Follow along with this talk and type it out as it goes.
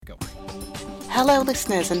Hello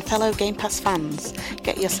listeners and fellow Game Pass fans,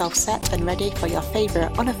 get yourself set and ready for your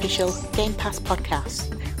favourite unofficial Game Pass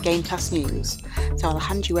podcast, Game Pass News. So I'll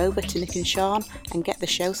hand you over to Nick and Sean and get the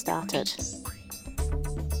show started.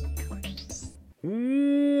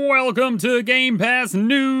 Welcome to Game Pass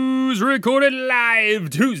News, recorded live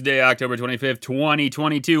Tuesday, October 25th,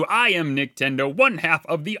 2022. I am Nintendo, one half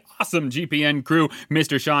of the awesome GPN crew.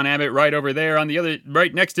 Mr. Sean Abbott right over there on the other,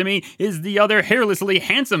 right next to me is the other hairlessly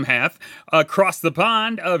handsome half across the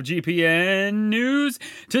pond of GPN News.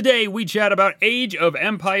 Today we chat about Age of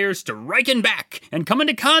Empires striking back and coming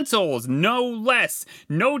to consoles, no less.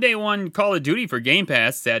 No day one Call of Duty for Game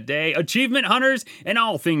Pass, sad day, achievement hunters, and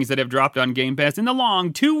all things that have dropped on Game Pass in the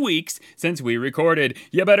long 2 weeks since we recorded.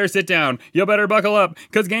 You better sit down, you better buckle up,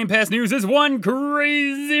 because Game Pass News is one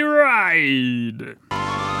crazy ride.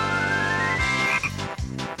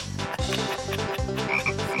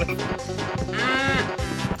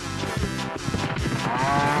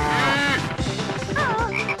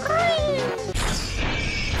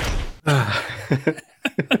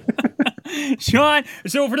 Sean,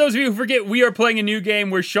 so for those of you who forget, we are playing a new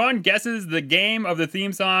game where Sean guesses the game of the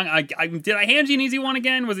theme song. Did I hand you an easy one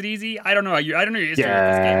again? Was it easy? I don't know. I don't know your history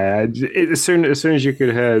with this game. As soon as you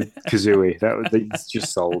could hear Kazooie, that's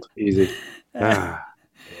just sold. Easy.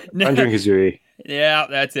 Banjo-Kazooie. Yeah,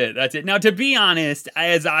 that's it. Now, to be honest,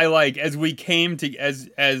 as we came to,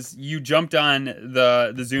 as you jumped on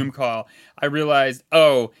the Zoom call, I realized,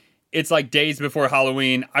 it's like days before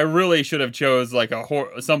Halloween. I really should have chose like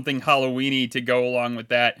something Halloween-y to go along with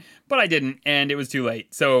that, but I didn't, and it was too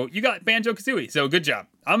late. So you got Banjo-Kazooie. So good job.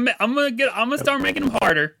 I'm gonna start making them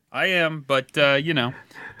harder. I am, but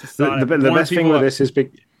just the best thing with this is the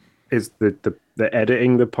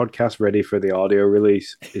editing the podcast ready for the audio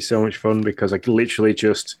release is so much fun because I can literally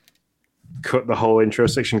just cut the whole intro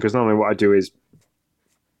section. Because normally what I do is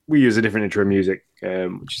we use a different intro music,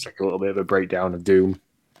 which is like a little bit of a breakdown of Doom.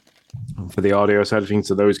 For the audio side of things,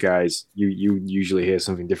 to those guys, you usually hear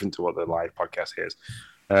something different to what the live podcast hears.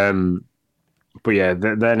 But yeah,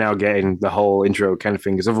 they're now getting the whole intro kind of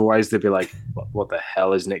thing, because otherwise they'd be like, what the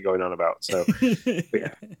hell is Nick going on about? So,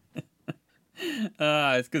 yeah.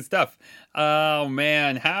 It's good stuff. Oh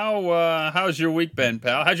man, how's your week been,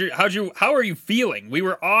 pal? How are you feeling? We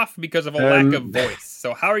were off because of a lack of voice.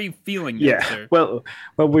 So how are you feeling? Yeah, well,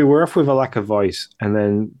 we were off with a lack of voice, and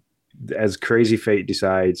then as Crazy Fate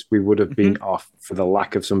decides, we would have been off for the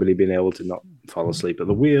lack of somebody being able to not fall asleep at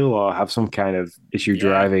the wheel or have some kind of issue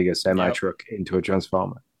driving a semi-truck into a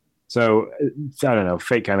transformer. So, I don't know,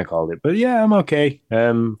 fate kind of called it. But yeah, I'm okay.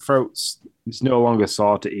 Throat's it's no longer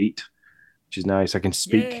sore to eat, which is nice. I can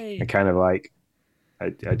speak. Yay. I kind of like,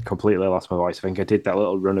 I'd completely lost my voice. I think I did that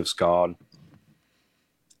little run of Scorn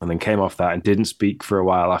and then came off that and didn't speak for a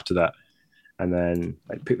while after that. And then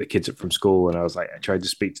I picked the kids up from school, and I tried to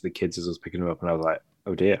speak to the kids as I was picking them up, and I was like,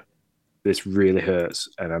 oh dear, this really hurts,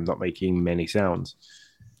 and I'm not making many sounds.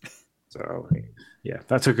 So yeah,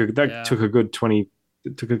 that took a good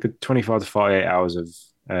 24 to 48 hours of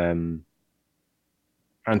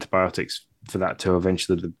antibiotics for that to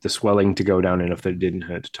eventually the swelling to go down enough that it didn't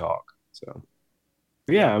hurt to talk. So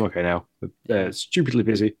yeah, I'm okay now. Stupidly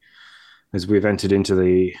busy as we've entered into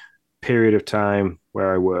the period of time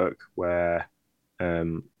where I work, where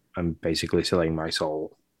I'm basically selling my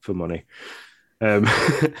soul for money. So,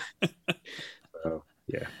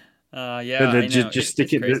 yeah. Just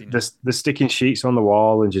sticking the sticking sheets on the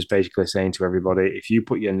wall and just basically saying to everybody, if you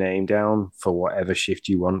put your name down for whatever shift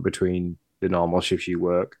you want between the normal shifts you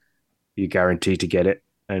work, you guarantee to get it.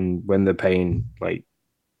 And when they're paying like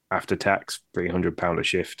after tax £300 a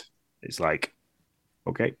shift, it's like,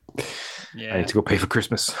 okay, I need to go pay for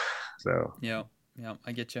Christmas. So yeah,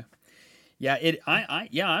 I get you. Yeah,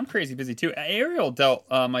 I'm crazy busy too. Ariel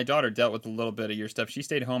my daughter dealt with a little bit of your stuff. She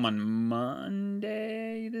stayed home on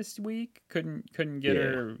Monday this week. Couldn't get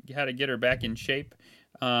her. Had to get her back in shape.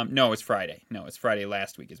 No, it's Friday. It's Friday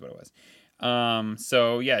last week is what it was.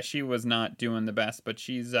 So yeah, she was not doing the best, but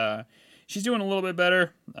she's doing a little bit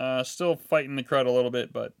better. Still fighting the crud a little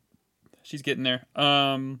bit, but she's getting there.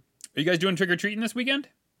 Are you guys doing trick or treating this weekend?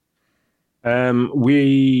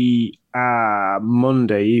 We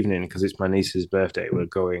Monday evening, because it's my niece's birthday, we're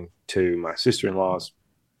going to my sister-in-law's,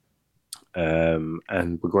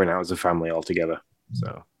 and we're going out as a family all together.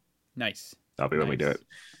 So nice. That'll be when we do it.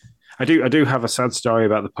 I do have a sad story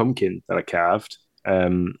about the pumpkin that I carved.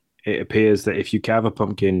 It appears that if you carve a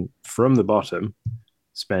pumpkin from the bottom,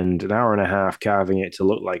 spend an hour and a half carving it to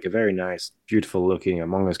look like a very nice, beautiful-looking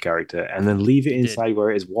Among Us character, and then leave it inside where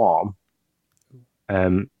it is warm,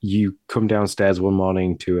 you come downstairs one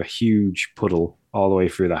morning to a huge puddle all the way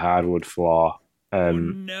through the hardwood floor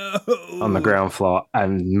No. on the ground floor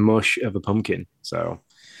and mush of a pumpkin. So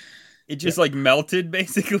it just like melted,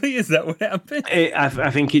 basically. Is that what happened?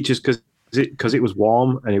 I think it just because it was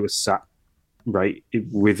warm and it was sat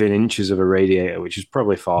within inches of a radiator, which is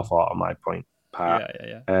probably far on my part.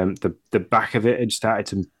 Yeah. The back of it had started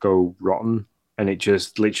to go rotten, and it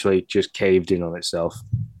just literally just caved in on itself.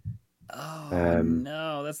 Oh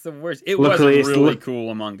no, that's the worst. It luckily, was a really cool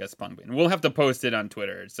Among Us pumpkin. We'll have to post it on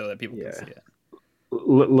Twitter so that people can see it.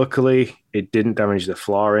 Luckily, it didn't damage the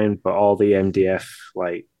flooring, but all the MDF,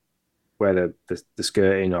 like where the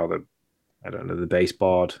skirting or the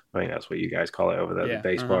baseboard. I think that's what you guys call it over there. The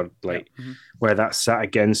baseboard, where that sat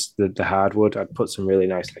against the hardwood. I'd put some really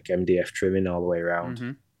nice like MDF trimming all the way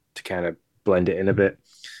around to kind of blend it in a bit.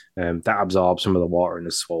 That absorbs some of the water and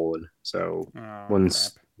is swollen. So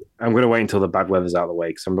once I'm going to wait until the bad weather's out of the way,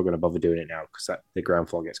 because I'm not going to bother doing it now because the ground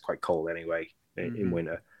floor gets quite cold anyway in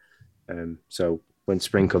winter. So when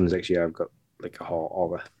spring comes next year, I've got like all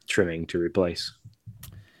the trimming to replace.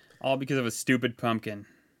 All because of a stupid pumpkin.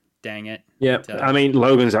 Dang it. Yeah. I mean,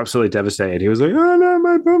 Logan's absolutely devastated. He was like, oh no,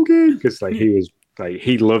 my pumpkin. Because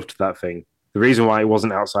he loved that thing. The reason why it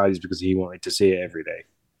wasn't outside is because he wanted to see it every day.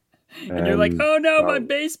 And you're like, oh no, my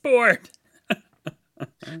baseboard.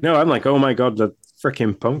 No, I'm like, oh my God, the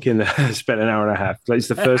freaking pumpkin that I spent an hour and a half. Like, it's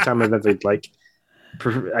the first time I've ever,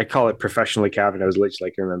 I call it professionally carving. I was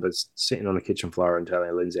literally, I remember sitting on the kitchen floor and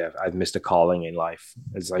telling Lindsay I've missed a calling in life.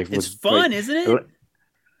 It's fun, isn't it?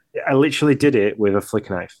 I literally did it with a flick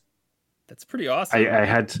knife. That's pretty awesome. I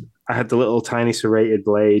had the little tiny serrated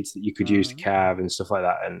blades that you could use to carve and stuff like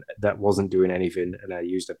that, and that wasn't doing anything. And I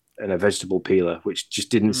used a vegetable peeler, which just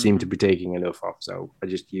didn't seem to be taking enough off. So I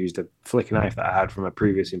just used a flick knife that I had from a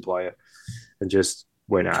previous employer, and just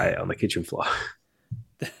went at it on the kitchen floor.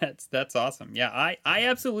 That's awesome. Yeah, I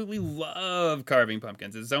absolutely love carving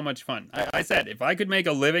pumpkins. It's so much fun. I said if I could make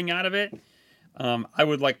a living out of it, I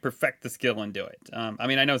would perfect the skill and do it. I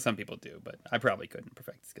mean, I know some people do, but I probably couldn't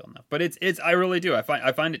perfect the skill enough. But I really do. I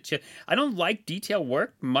find it. I don't like detail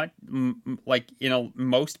work much, like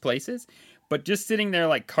most places. But just sitting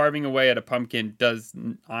there carving away at a pumpkin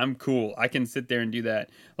I'm cool. I can sit there and do that.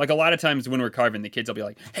 Like a lot of times when we're carving, the kids will be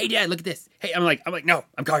like, "Hey, Dad, look at this." Hey, I'm like, no,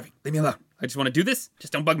 I'm carving. Leave me alone. I just want to do this.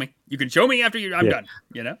 Just don't bug me. You can show me after I'm done.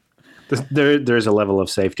 There is a level of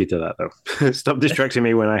safety to that, though. Stop distracting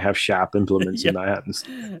me when I have sharp implements in my hands.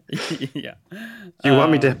 Yeah. Do you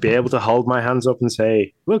want me to be able to hold my hands up and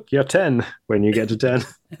say, "Look, you're 10" when you get to 10?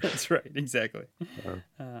 That's right, exactly.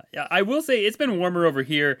 Yeah, I will say it's been warmer over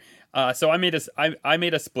here. So I made a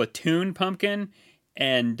Splatoon pumpkin,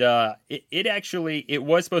 and it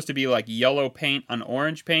was supposed to be like yellow paint on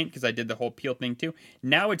orange paint because I did the whole peel thing too.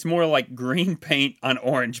 Now it's more like green paint on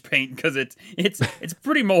orange paint because it's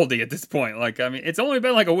pretty moldy at this point. It's only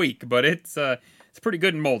been like a week, but it's pretty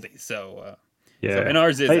good and moldy. So yeah, and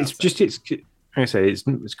ours is. Like I say,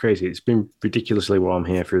 it's crazy. It's been ridiculously warm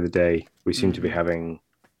here through the day. We seem to be having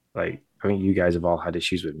I think you guys have all had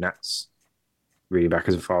issues with gnats. Really back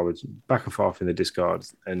and forth in the Discord,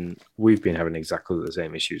 and we've been having exactly the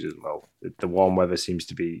same issues as well. The warm weather seems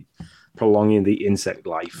to be prolonging the insect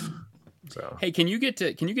life. So, hey, can you get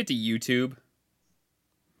to YouTube?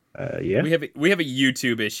 Yeah, we have a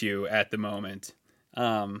YouTube issue at the moment.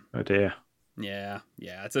 Oh dear. Yeah,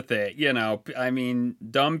 it's a thing. I mean,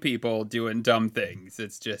 dumb people doing dumb things.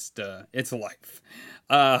 It's just it's life.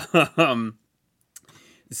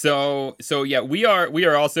 So yeah, we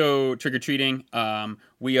are also trick or treating.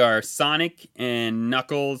 We are Sonic and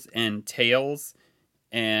Knuckles and Tails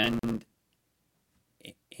and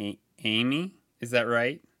Amy. Is that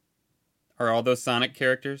right? Are all those Sonic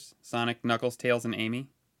characters? Sonic, Knuckles, Tails, and Amy.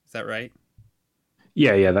 Is that right?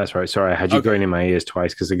 Yeah, that's right. Sorry, I had you going in my ears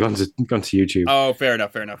twice because they've gone to YouTube. Oh, fair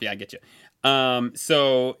enough. Yeah, I get you.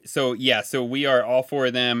 So we are all four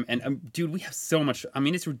of them, and dude, we have so much. I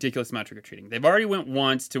mean, it's ridiculous amount of trick or treating. They've already went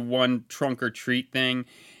once to one trunk or treat thing,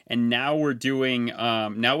 and now we're doing.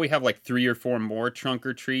 Now we have 3 or 4 more trunk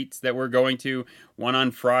or treats that we're going to. One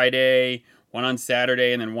on Friday, one on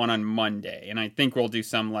Saturday, and then one on Monday. And I think we'll do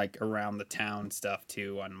some around the town stuff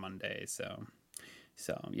too on Monday. So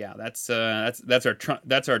yeah, that's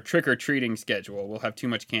our trick or treating schedule. We'll have too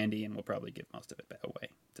much candy, and we'll probably give most of it away.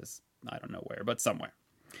 Just I don't know where, but somewhere.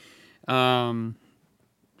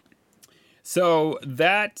 So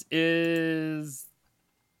that is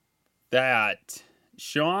that.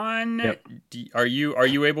 Sean, yep. Are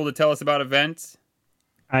you able to tell us about events?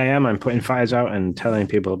 I am. I'm putting fires out and telling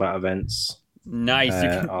people about events. Nice.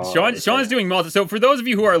 Sean's doing multiple. So for those of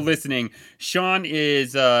you who are listening, Sean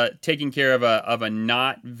is taking care of a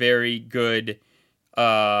not very good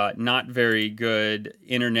not very good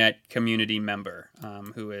internet community member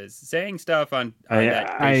who is saying stuff on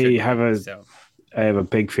that they shouldn't be. I have a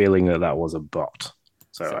big feeling that was a bot.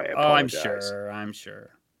 So I apologize. I'm sure.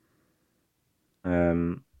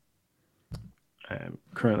 I'm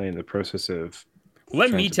currently in the process of.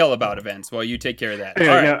 Let me tell about events while you take care of that.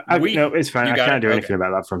 No, it's fine. I can't do anything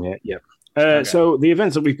about that from here. Yeah. So the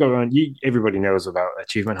events that we've got on, everybody knows about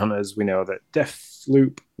Achievement Hunters. We know that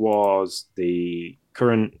Deathloop was the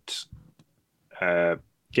current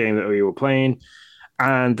game that we were playing,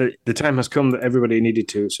 and the time has come that everybody needed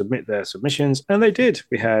to submit their submissions, and they did.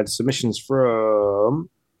 We had submissions from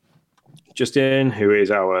Justin, who is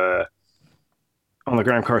our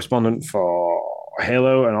on-the-ground correspondent for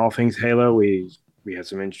Halo and all things Halo. We had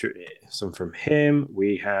some from him.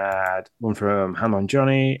 We had one from Hammond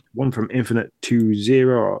Johnny, one from Infinite20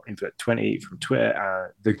 or Infinite20 from Twitter,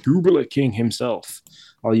 and the Goobler King himself.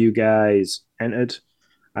 All you guys entered.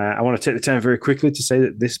 I want to take the time very quickly to say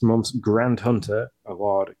that this month's Grand Hunter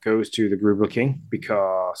award goes to the Goobler King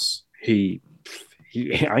because I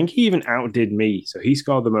think he even outdid me. So he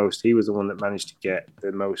scored the most. He was the one that managed to get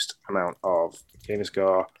the most amount of gamer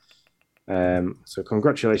score. So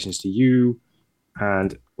congratulations to you.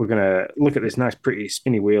 And we're going to look at this nice, pretty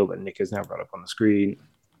spinny wheel that Nick has now got up on the screen.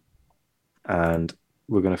 And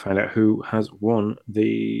we're going to find out who has won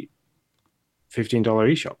the $15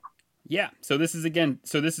 eShop. Yeah. So this is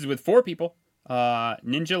with 4 people. Ninja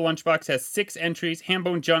Lunchbox has 6 entries.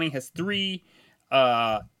 Hambone Johnny has 3.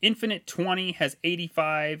 Infinite20 has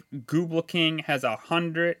 85. Goobler King has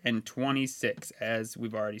 126. As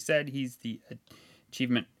we've already said, he's the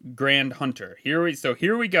Achievement Grand Hunter. Here we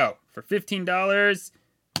go. For $15,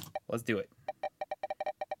 let's do it.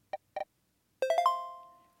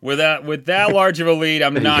 With that large of a lead,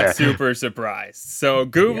 I'm not super surprised. So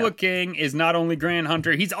Goobler King is not only Grand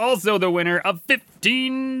Hunter, he's also the winner of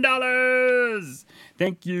 $15.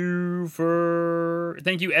 Thank you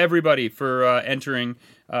everybody for entering.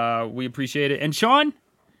 We appreciate it. And Sean,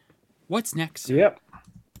 what's next? Yep.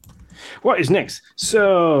 What is next?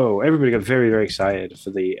 So everybody got very, very excited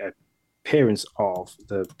for the appearance of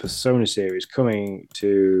the Persona series coming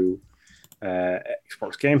to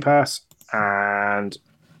Xbox Game Pass, and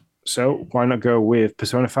so why not go with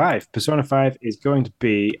Persona 5? Persona 5 is going to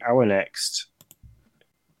be our next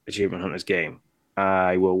Achievement Hunters game.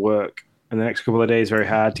 I will work in the next couple of days very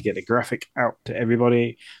hard to get the graphic out to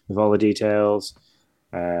everybody with all the details.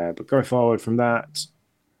 But going forward from that,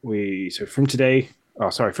 from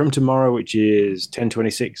tomorrow, which is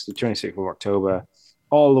 10/26, the 26th of October,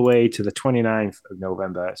 all the way to the 29th of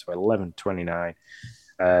November, so 11/29.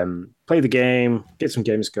 Play the game, get some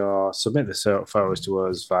game score, submit the photos to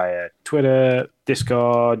us via Twitter,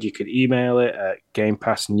 Discord. You could email it at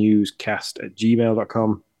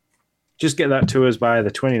gamepassnewscast@gmail.com. Just get that to us by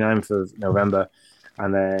the 29th of November.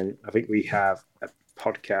 And then I think we have a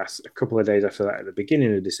podcast a couple of days after that at the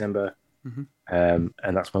beginning of December. Mm-hmm.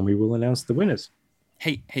 And that's when we will announce the winners.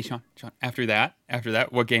 Hey, Sean. After that,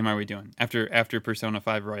 what game are we doing? After Persona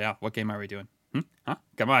 5 Royale, what game are we doing? Huh?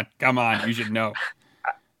 Come on, you should know.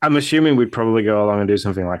 I'm assuming we'd probably go along and do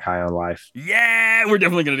something like High on Life. Yeah, we're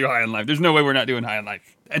definitely gonna do High on Life. There's no way we're not doing High on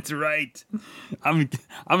Life. That's right. I'm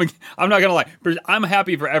not gonna lie. I'm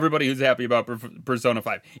happy for everybody who's happy about Persona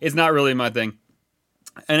 5. It's not really my thing.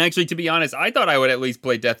 And actually, to be honest, I thought I would at least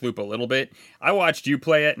play Deathloop a little bit. I watched you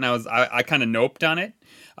play it, and I kind of noped on it.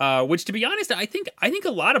 Which, to be honest, I think a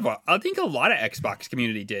lot of Xbox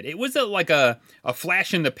community did. It was like a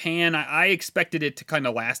flash in the pan. I expected it to kind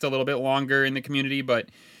of last a little bit longer in the community, but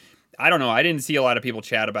I don't know. I didn't see a lot of people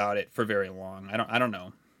chat about it for very long. I don't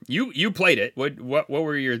know. You played it. What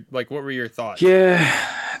were your thoughts? Yeah,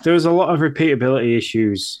 there was a lot of repeatability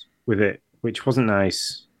issues with it, which wasn't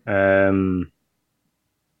nice. And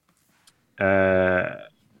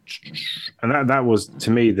that was, to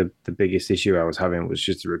me, the biggest issue I was having was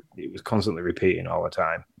just it was constantly repeating all the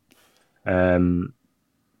time.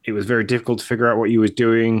 It was very difficult to figure out what you was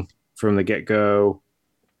doing from the get-go.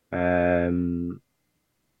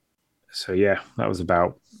 So yeah, that was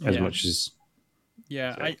about as much as.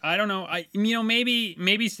 Yeah, so. I don't know. Maybe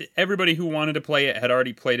everybody who wanted to play it had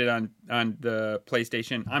already played it on the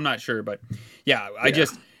PlayStation. I'm not sure, but yeah.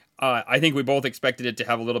 I think we both expected it to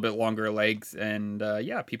have a little bit longer legs, and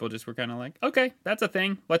people just were kind of like, okay, that's a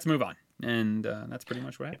thing. Let's move on, and that's pretty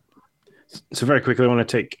much what happened. So very quickly, I want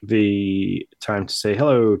to take the time to say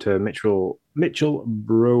hello to Mitchell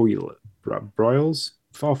Broyles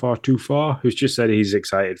 4424, who's just said he's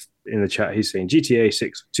excited in the chat. He's saying GTA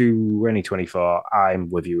 6 2024. I'm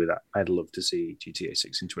with you with that. I'd love to see GTA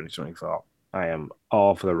 6 in 2024. I am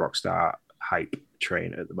all for the Rockstar hype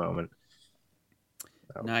train at the moment.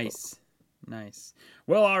 Nice.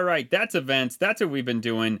 Well, all right. That's events. That's what we've been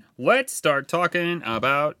doing. Let's start talking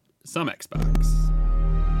about some Xbox.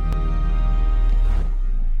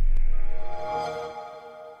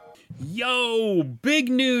 Yo, big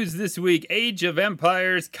news this week. Age of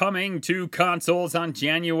Empires coming to consoles on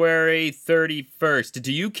January 31st.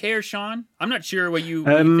 Do you care, Sean? I'm not sure what you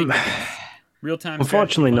think of this. Real-time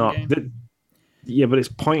Unfortunately strategy not. game? Yeah, but it's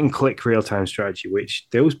point-and-click real-time strategy, which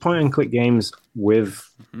those point-and-click games with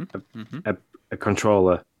a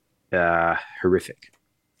controller horrific.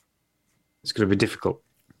 It's going to be difficult.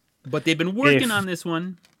 But they've been working on this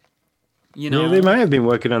one. You know, yeah, they might have been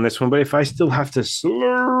working on this one, but if I still have to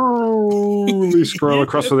slowly scroll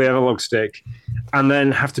across with the analog stick and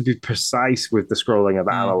then have to be precise with the scrolling of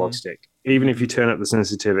the analog stick, even if you turn up the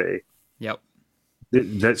sensitivity,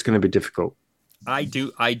 that's going to be difficult. I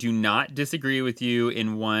do not disagree with you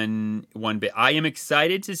in one bit. I am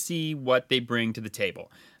excited to see what they bring to the table.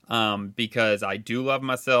 Because I do love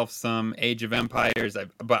myself some Age of Empires,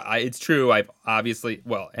 it's true. I've obviously,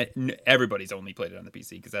 everybody's only played it on the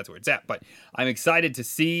PC because that's where it's at. But I'm excited to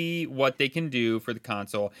see what they can do for the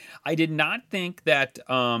console. I did not think that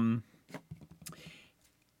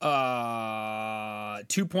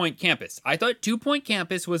 2 Point Campus. I thought 2 Point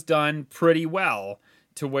Campus was done pretty well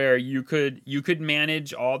to where you could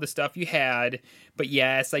manage all the stuff you had. But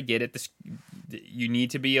yes, I get it. You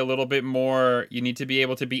need to be a little bit more, you need to be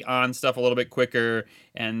able to be on stuff a little bit quicker,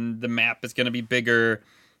 and the map is going to be bigger,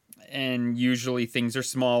 and usually things are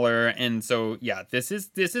smaller. And so, yeah, this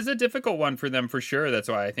is a difficult one for them for sure. That's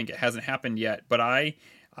why I think it hasn't happened yet, but I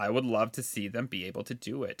would love to see them be able to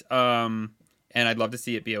do it. And I'd love to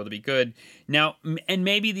see it be able to be good. Now, and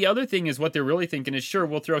maybe the other thing is what they're really thinking is, sure,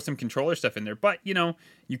 we'll throw some controller stuff in there, but you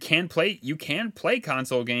can play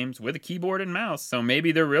console games with a keyboard and mouse. So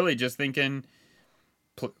maybe they're really just thinking,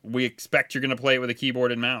 we expect you're going to play it with a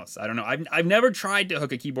keyboard and mouse. I don't know. I've never tried to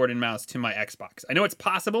hook a keyboard and mouse to my Xbox. I know it's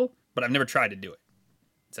possible, but I've never tried to do it.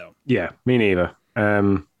 So yeah, me neither.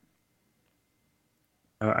 I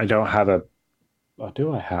don't have a. Or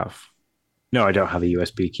do I have? No, I don't have a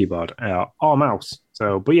USB keyboard or mouse.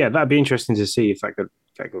 So, but yeah, that'd be interesting to see if that could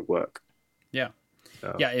work. Yeah.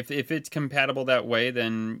 So. Yeah, if it's compatible that way,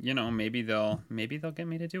 then maybe they'll get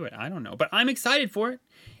me to do it. I don't know, but I'm excited for it.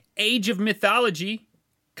 Age of Mythology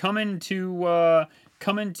coming to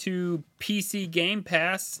PC Game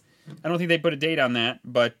Pass. I don't think they put a date on that,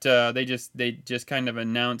 but they just kind of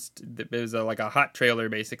announced that it was like a hot trailer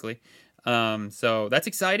basically. So that's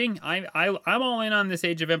exciting. I'm all in on this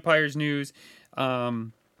Age of Empires news.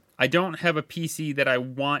 I don't have a PC that I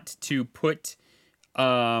want to put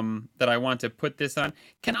this on.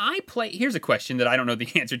 Can I play? Here's a question that I don't know the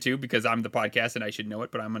answer to because I'm the podcast and I should know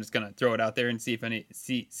it, but I'm just gonna throw it out there and see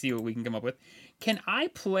see what we can come up with. Can I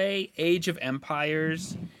play Age of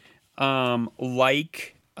Empires,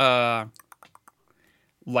 like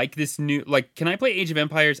this new can I play Age of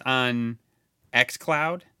Empires on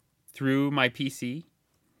xCloud through my PC?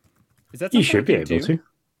 Is that something you should be able to?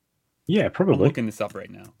 Yeah, probably. I'm looking this up right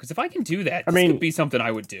now because if I can do that, this could be something I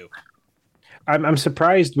would do. I'm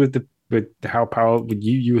surprised with how powerful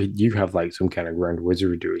you have like some kind of grand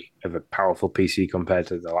wizardry of a powerful PC compared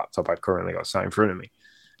to the laptop I've currently got sat in front of me.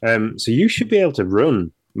 So you should be able to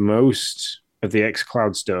run most of the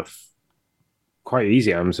xCloud stuff quite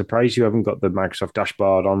easy. I'm surprised you haven't got the Microsoft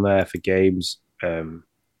dashboard on there for games and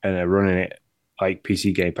are running it like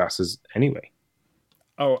PC Game Passes anyway.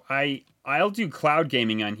 Oh, I'll do cloud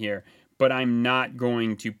gaming on here, but I'm not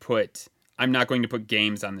going to put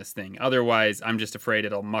games on this thing. Otherwise, I'm just afraid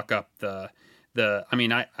it'll muck up stuff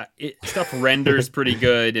renders pretty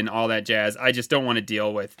good and all that jazz. I just don't want to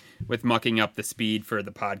deal with mucking up the speed for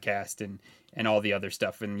the podcast and all the other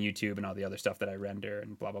stuff in YouTube and all the other stuff that I render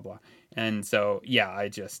and blah blah blah. And so yeah,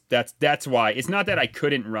 that's why. It's not that I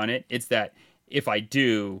couldn't run it. It's that if I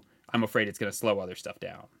do, I'm afraid it's going to slow other stuff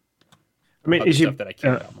down. I mean, is stuff that I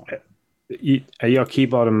care about more. Are your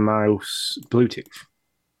keyboard and mouse Bluetooth?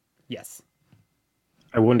 Yes.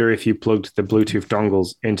 I wonder if you plugged the Bluetooth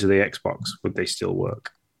dongles into the Xbox, would they still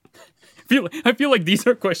work? I feel like these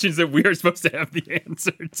are questions that we are supposed to have the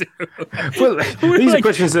answer to. Well, these are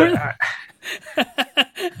questions that...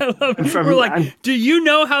 I love it. We're like, do you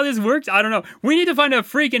know how this works? I don't know. We need to find a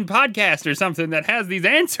freaking podcast or something that has these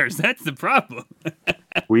answers. That's the problem.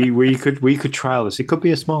 we could trial this. It could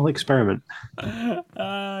be a small experiment.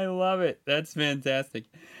 I love it. That's fantastic.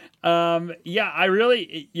 Yeah, I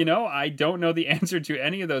really, I don't know the answer to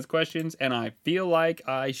any of those questions, and I feel like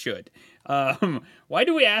I should. Why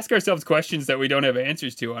do we ask ourselves questions that we don't have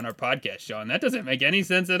answers to on our podcast, Sean? That doesn't make any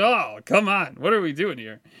sense at all. Come on. What are we doing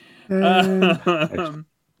here?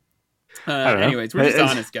 I don't know. Anyways, we're just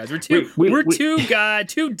honest, guys. We're two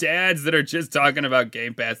dads that are just talking about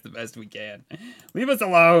Game Pass the best we can. Leave us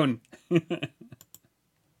alone.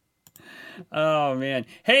 Oh man.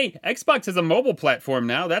 Hey, Xbox has a mobile platform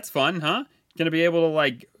now. That's fun, huh? Gonna be able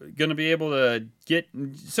to get.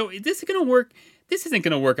 So this is gonna work. This isn't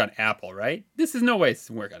gonna work on Apple, right? This is no way it's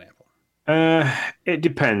gonna work on Apple. It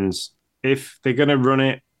depends. If they're gonna run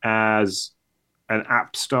it as an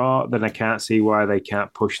app store, then I can't see why they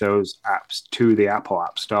can't push those apps to the Apple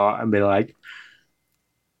App Store and be like,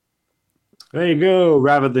 there you go,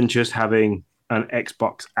 rather than just having an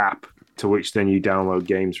Xbox app to which then you download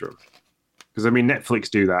games from. Because, I mean, Netflix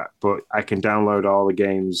do that, but I can download all the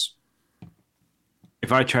games.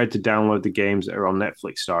 If I tried to download the games that are on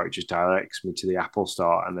Netflix Store, it just directs me to the Apple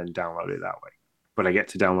Store and then download it that way. But I get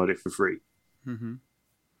to download it for free. Mm-hmm.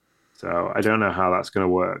 So I don't know how that's going to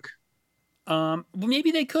work. Well,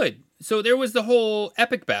 maybe they could. So there was the whole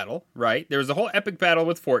Epic battle, right? There was a whole Epic battle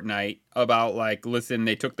with Fortnite about like, listen,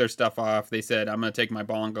 they took their stuff off. They said, I'm going to take my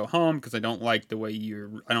ball and go home because I don't like the way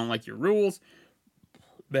I don't like your rules.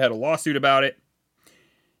 They had a lawsuit about it.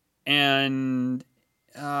 And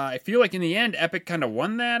I feel like in the end, Epic kind of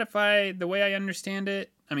won that the way I understand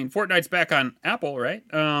it. I mean, Fortnite's back on Apple, right?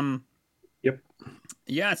 Yep.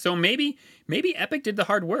 Yeah, so maybe Epic did the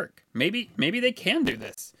hard work. Maybe they can do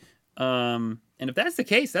this. And if that's the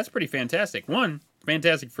case, that's pretty fantastic. One,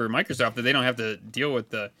 fantastic for Microsoft that they don't have to deal with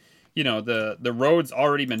the road's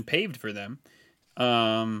already been paved for them.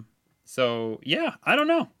 So yeah, I don't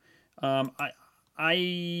know.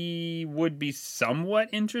 I would be somewhat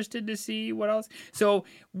interested to see what else. So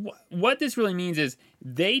what this really means is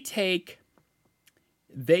they take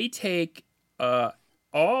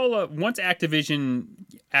all of, once Activision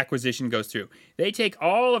acquisition goes through, they take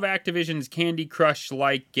all of Activision's Candy Crush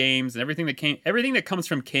like games and everything that comes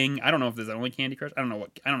from King. I don't know if there's only Candy Crush. I don't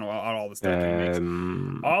know all the stuff King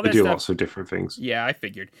makes. All they do lots of different things. Yeah, I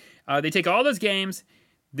figured. They take all those games,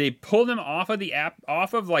 they pull them off of the app,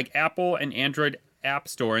 off of like Apple and Android App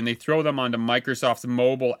Store, and they throw them onto Microsoft's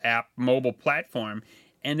mobile platform,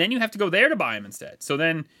 and then you have to go there to buy them instead. So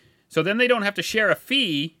then they don't have to share a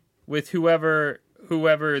fee with whoever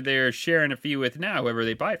they're sharing a fee with now, whoever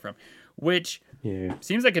they buy it from, which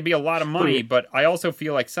seems like it'd be a lot of money, but I also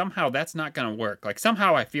feel like somehow that's not going to work. Like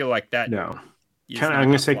somehow I feel like that. No. I'm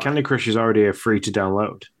going to say Candy Crush is already a free to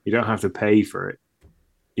download. You don't have to pay for it.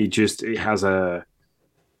 It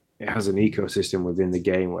has an ecosystem within the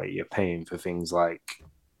game where you're paying for things like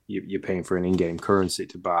you're paying for an in-game currency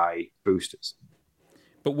to buy boosters.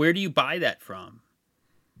 But where do you buy that from?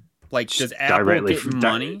 Like, does Apple get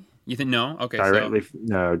money? You think no? Okay,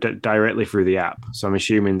 directly through the app. So I'm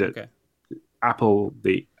assuming that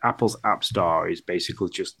Apple's App Store is basically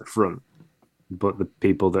just the front, but the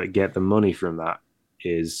people that get the money from that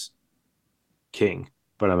is King.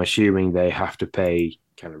 But I'm assuming they have to pay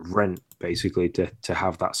kind of rent basically to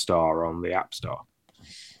have that store on the App Store.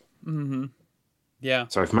 Mm-hmm. Yeah.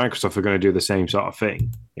 So if Microsoft are going to do the same sort of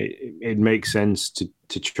thing, it makes sense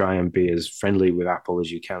to try and be as friendly with Apple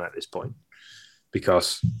as you can at this point,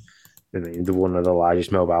 because they're one of the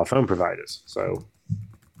largest mobile phone providers. So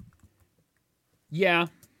yeah,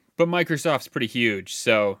 but Microsoft's pretty huge,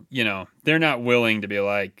 so they're not willing to be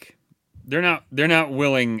like they're not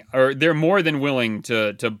willing, or they're more than willing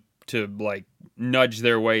to like nudge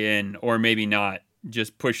their way in, or maybe not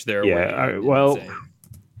just push their way in.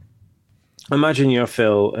 Imagine you're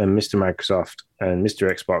Phil and Mr. Microsoft and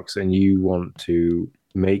Mr. Xbox, and you want to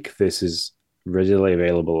make this as readily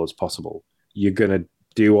available as possible. You're going to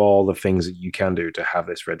do all the things that you can do to have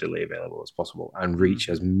this readily available as possible and reach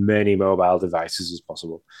as many mobile devices as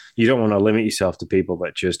possible. You don't want to limit yourself to people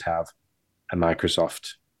that just have a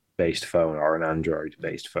Microsoft-based phone or an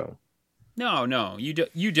Android-based phone. No, you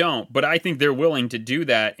don't. But I think they're willing to do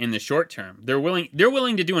that in the short term. They're willing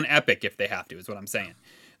to do an Epic if they have to, is what I'm saying.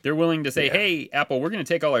 They're willing to say, hey, Apple, we're going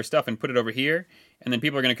to take all our stuff and put it over here, and then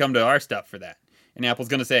people are going to come to our stuff for that. And Apple's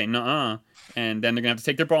going to say, nuh-uh, and then they're going to have to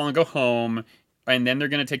take their ball and go home, and then they're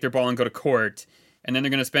going to take their ball and go to court, and then they're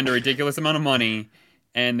going to spend a ridiculous amount of money,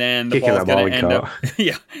 and then the ball's going to end up...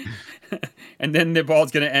 yeah. And then the ball's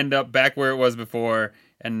going to end up back where it was before,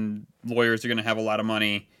 and lawyers are going to have a lot of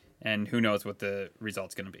money, and who knows what the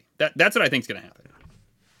result's going to be. That's what I think is going to happen.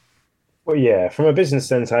 Well, yeah, from a business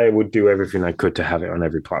sense, I would do everything I could to have it on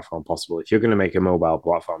every platform possible. If you're going to make a mobile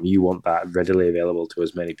platform, you want that readily available to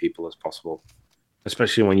as many people as possible,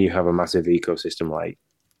 especially when you have a massive ecosystem like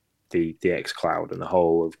the xCloud and the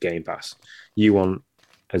whole of Game Pass. You want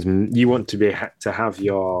to have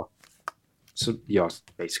your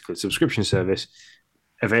basically subscription service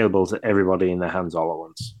available to everybody in their hands all at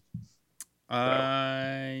once.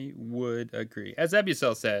 I would agree. As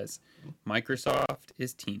Ebucel says, Microsoft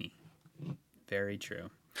is teeny. Very true.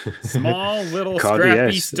 Small little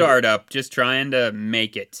scrappy startup just trying to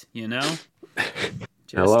make it, you know?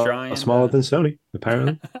 Just trying smaller than Sony,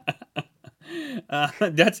 apparently.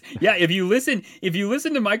 If you listen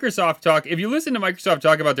to Microsoft talk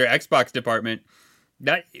about their Xbox department,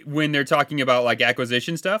 that when they're talking about like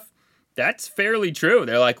acquisition stuff, that's fairly true.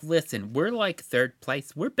 They're like, listen, we're like third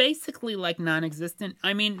place. We're basically like non-existent.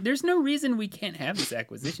 I mean, there's no reason we can't have this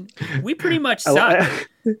acquisition. We pretty much suck.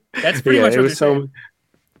 That's pretty much what they're saying.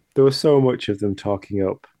 There was so much of them talking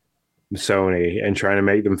up Sony and trying to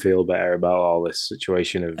make them feel better about all this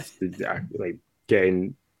situation of like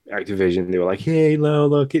getting Activision. They were like, hey, no,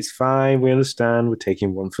 look, it's fine. We understand. We're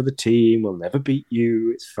taking one for the team. We'll never beat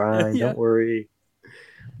you. It's fine. Don't worry.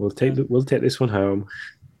 We'll take this one home.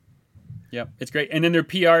 Yep, it's great. And then their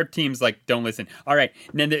PR team's like, don't listen. All right.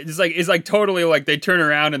 And then it's like totally like they turn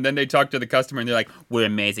around and then they talk to the customer and they're like, we're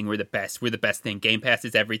amazing. We're the best. We're the best thing. Game Pass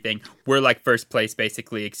is everything. We're like first place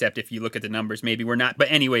basically, except if you look at the numbers, maybe we're not. But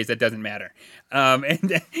anyways, that doesn't matter. And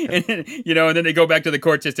then they go back to the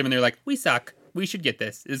court system and they're like, we suck. We should get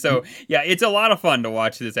this. So yeah, it's a lot of fun to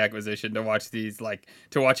watch this acquisition, to watch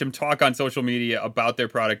them talk on social media about their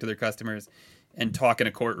product to their customers and talk in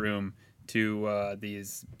a courtroom to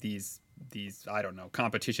these I don't know,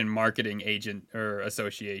 competition marketing agent or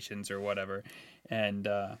associations or whatever, and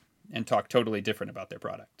talk totally different about their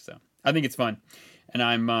product. So I think it's fun, and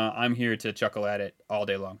I'm here to chuckle at it all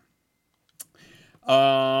day long.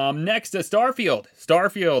 Next,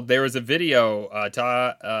 Starfield. There was a video.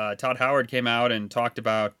 Todd Howard came out and talked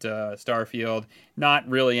about Starfield. Not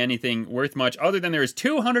really anything worth much, other than there's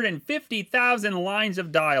 250,000 lines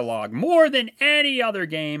of dialogue, more than any other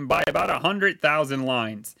game by about 100,000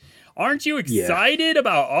 lines. Aren't you excited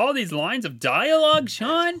about all these lines of dialogue,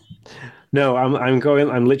 Sean? No,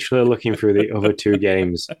 I'm literally looking through the other two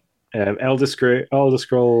games. Elder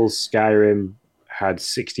Scrolls Skyrim had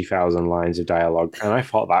 60,000 lines of dialogue, and I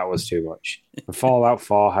thought that was too much. And Fallout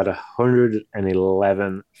 4 had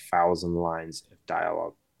 111,000 lines of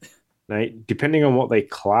dialogue. Now, depending on what they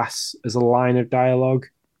class as a line of dialogue,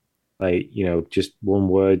 like, just one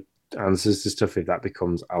word answers to stuff, if that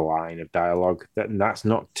becomes a line of dialogue, that's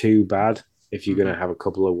not too bad if you're going to have a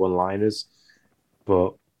couple of one-liners.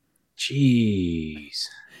 But, geez,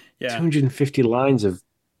 250 lines of,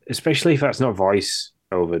 especially if that's not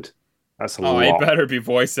voice-overed. That's a lot. It better be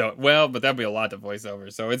voiceover. Well, but that'd be a lot to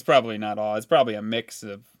voiceover, so it's probably not all. It's probably a mixed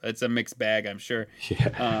bag, I'm sure.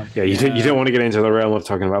 Yeah, you don't want to get into the realm of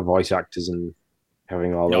talking about voice actors and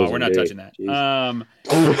having all those. No, we're not touching that. Don't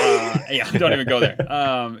even go there.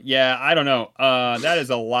 I don't know. That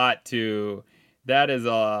is a lot to.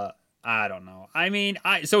 I don't know. I mean,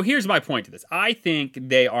 so here's my point to this. I think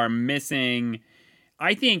they are missing.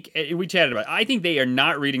 I think we chatted about it. I think they are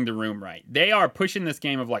not reading the room right. They are pushing this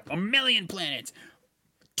game of like 1 million planets,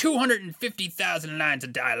 250,000 lines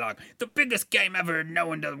of dialogue, the biggest game ever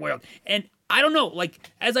known to the world. And I don't know, like,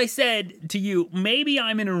 as I said to you, maybe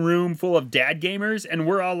I'm in a room full of dad gamers and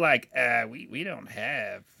we're all like, we don't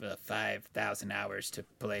have 5,000 hours to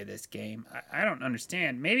play this game. I don't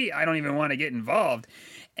understand. Maybe I don't even want to get involved.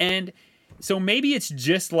 And so maybe it's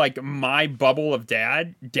just like my bubble of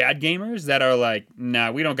dad gamers that are like, nah,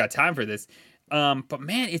 we don't got time for this. But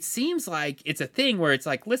man, it seems like it's a thing where it's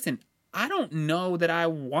like, listen, I don't know that I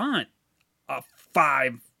want a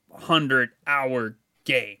 500-hour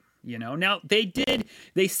game, Now, they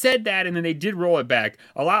said that, and then they did roll it back.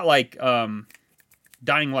 A lot like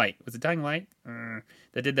Dying Light. Was it Dying Light?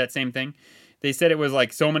 That did that same thing? They said it was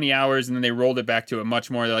like so many hours, and then they rolled it back to it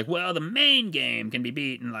much more. They're like, well, the main game can be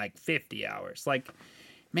beat in like 50 hours. Like,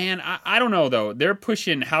 man, I don't know, though. They're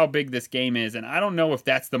pushing how big this game is, and I don't know if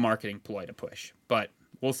that's the marketing ploy to push, but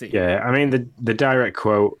we'll see. Yeah, I mean, the direct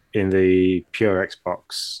quote in the Pure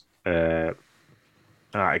Xbox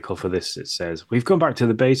article for this, it says, we've gone back to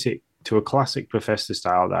a classic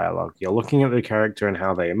Bethesda-style dialogue. You're looking at the character and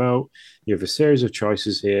how they emote. You have a series of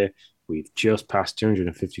choices here. We've just passed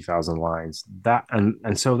 250,000 lines.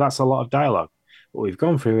 So that's a lot of dialogue. But we've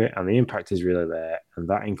gone through it, and the impact is really there. And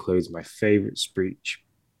that includes my favorite speech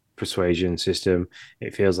persuasion system.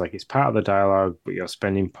 It feels like it's part of the dialogue, but you're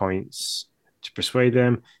spending points to persuade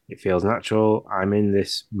them. It feels natural. I'm in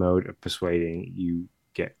this mode of persuading you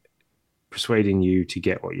to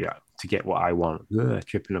get what I want.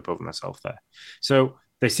 Tripping up over myself there. So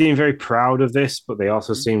they seem very proud of this, but they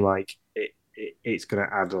also seem like it's going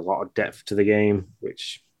to add a lot of depth to the game,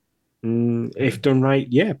 which, if done right,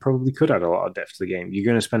 probably could add a lot of depth to the game. You're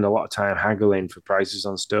going to spend a lot of time haggling for prices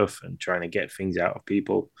on stuff and trying to get things out of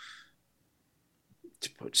people.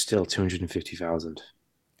 But still 250,000.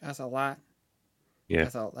 That's a lot. Yeah.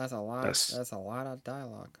 That's a lot. That's That's a lot of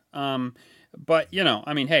dialogue. But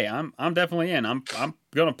I mean, hey, I'm definitely in. I'm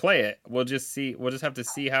gonna play it. We'll just see. We'll just have to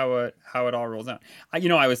see how it all rolls out.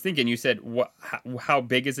 I was thinking. You said how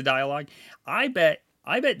big is the dialogue? I bet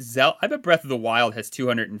Breath of the Wild has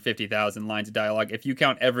 250,000 lines of dialogue if you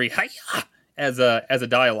count every hiya as a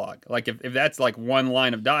dialogue. Like if that's like one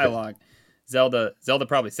line of dialogue, Zelda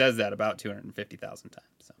probably says that about 250,000 times.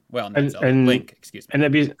 So, well, not Zelda, Link, excuse me.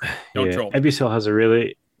 And Don't troll me. Ebisil has a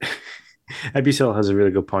really Ebisil has a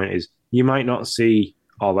really good point. Is you might not see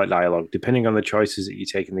all that dialogue depending on the choices that you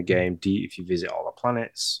take in the game. If you visit all the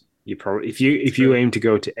planets, you probably if you aim to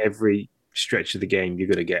go to every stretch of the game, you're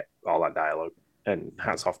going to get all that dialogue. And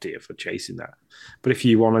hats off to you for chasing that. But if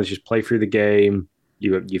you want to just play through the game,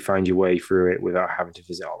 you find your way through it without having to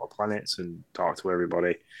visit all the planets and talk to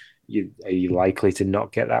everybody. Are you likely to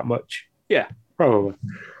not get that much? Yeah, probably.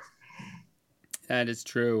 That is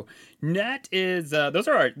true. That is those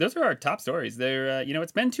are our top stories. They're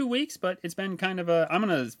it's been 2 weeks, but it's been kind of a. I'm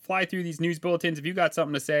gonna fly through these news bulletins. If you got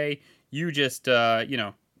something to say, you just tell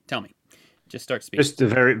me. Just start speaking. Just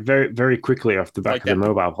very very very quickly off the back of the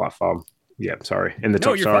mobile platform. Yeah, sorry. In the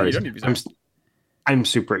top stories, I'm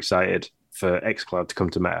super excited for xCloud to come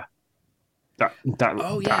to Meta.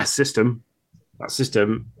 That system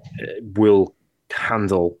will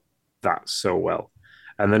handle that so well.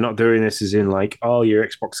 And they're not doing this as in like, oh, your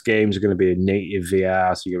Xbox games are going to be a native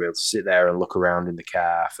VR, so you're going to be able to sit there and look around in the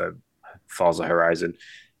car for Forza Horizon.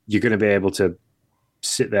 You're going to be able to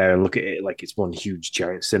sit there and look at it like it's one huge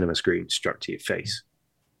giant cinema screen strapped to your face.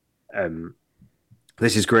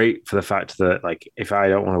 This is great for the fact that, like, if I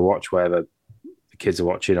don't want to watch whatever the kids are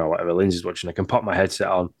watching or whatever Lindsay's watching, I can pop my headset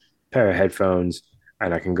on, pair of headphones,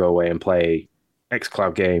 and I can go away and play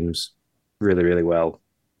xCloud games really, really well.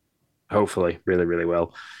 Hopefully, really, really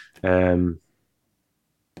well.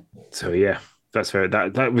 So yeah, that's fair.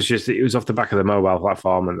 That was just it was off the back of the mobile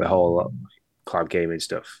platform and the whole cloud gaming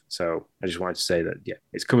stuff. So I just wanted to say that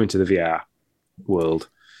it's coming to the VR world.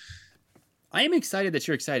 I am excited that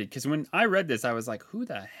you're excited because when I read this, I was like, "Who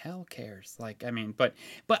the hell cares?" Like, I mean, but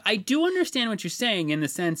I do understand what you're saying in the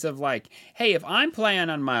sense of like, hey, if I'm playing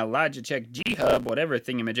on my Logitech G Hub, whatever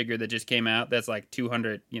thingamajigger that just came out, that's like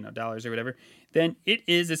 $200, dollars or whatever, then it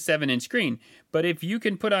is a 7-inch screen. But if you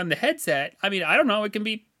can put on the headset, I mean, I don't know, it can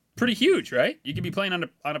be pretty huge, right? You can be playing on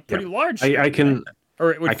a pretty large screen. I can, right?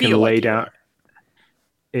 Or it would I feel can lay like down.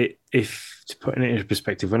 If to put it into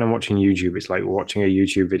perspective, when I'm watching YouTube, it's like watching a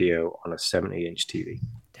YouTube video on a 70-inch TV.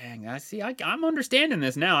 Dang, I see. I'm understanding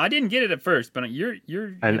this now. I didn't get it at first, but you're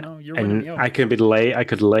winning me over. I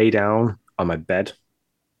could lay down on my bed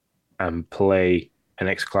and play an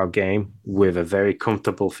xCloud game with a very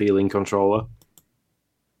comfortable feeling controller.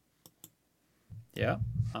 Yeah,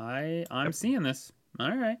 I'm seeing this.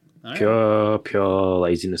 All right. Pure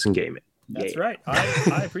laziness and gaming. That's right.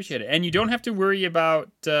 I appreciate it. And you don't have to worry about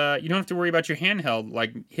your handheld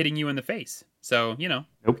like hitting you in the face. So, nope.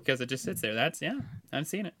 Because it just sits there. I'm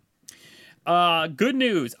seeing it. Good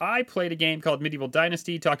news. I played a game called Medieval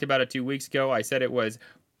Dynasty, talked about it 2 weeks ago. I said it was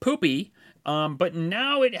poopy. But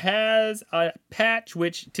now it has a patch,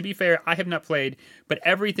 which, to be fair, I have not played, but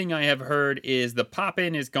everything I have heard is the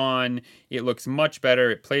pop-in is gone. It looks much better.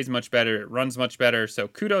 It plays much better. It runs much better. So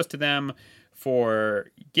kudos to them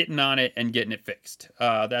for getting on it and getting it fixed.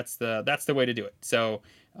 That's the way to do it. So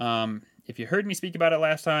if you heard me speak about it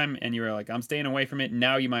last time and you were like, I'm staying away from it,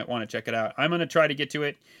 now you might want to check it out. I'm going to try to get to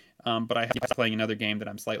it, but I have playing another game that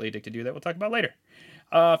I'm slightly addicted to that we'll talk about later.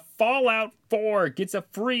 Fallout 4 gets a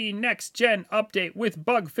free next-gen update with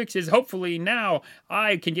bug fixes. Hopefully now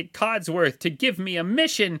I can get Codsworth to give me a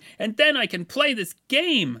mission, and then I can play this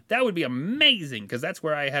game. That would be amazing, because that's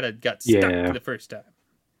where I got stuck the first time.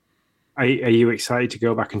 Are you excited to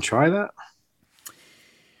go back and try that?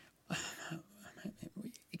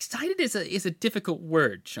 Excited is a difficult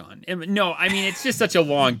word, Sean. No, I mean, it's just such a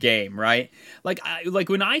long game, right? Like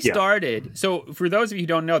when I started, so for those of you who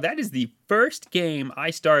don't know, that is the first game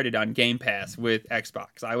I started on Game Pass with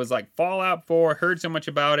Xbox. I was like, Fallout 4, heard so much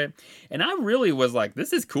about it, and I really was like,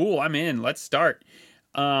 this is cool, I'm in, let's start.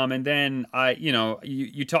 And then you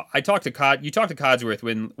talked to Codsworth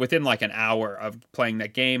within like an hour of playing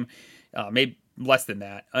that game, maybe less than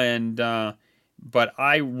that, and but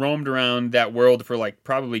I roamed around that world for like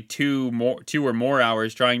probably 2 or more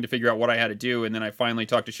hours trying to figure out what I had to do. And then I finally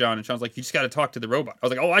talked to Sean, and Sean's like, you just got to talk to the robot. I was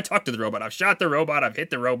like, oh, I talked to the robot. I've shot the robot. I've hit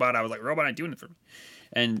the robot. I was like, robot ain't doing it for me.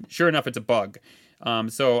 And sure enough, it's a bug.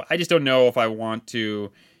 So I just don't know if I want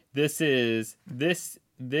to. This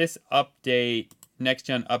update, next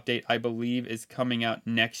gen update, I believe is coming out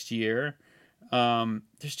next year.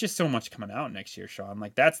 There's just so much coming out next year, Sean.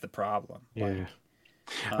 Like, that's the problem. Yeah.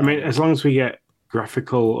 Like, I mean, as long as we get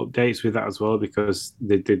graphical updates with that as well, because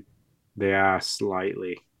they are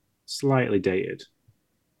slightly dated.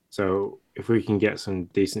 So if we can get some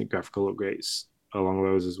decent graphical upgrades along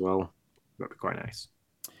those as well, that'd be quite nice.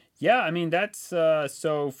 Yeah, I mean, that's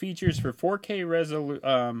so features for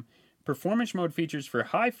 4K performance mode features for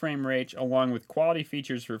high frame rate, along with quality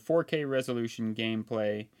features for 4K resolution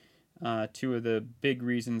gameplay. Two of the big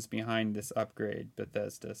reasons behind this upgrade,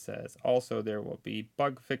 Bethesda says. Also, there will be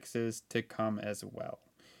bug fixes to come as well.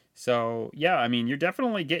 So yeah, I mean, you're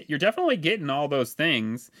definitely getting all those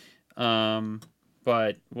things,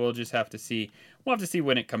 but we'll just have to see. We'll have to see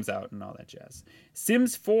when it comes out and all that jazz.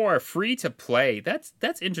 Sims 4 free to play. That's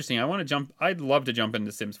interesting. I'd love to jump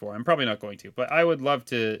into Sims 4. I'm probably not going to, but I would love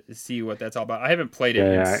to see what that's all about. I haven't played it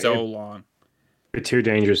in so long. It's too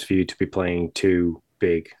dangerous for you to be playing two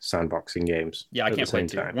big sandboxing games. Yeah, I can't play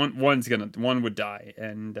two. One would die,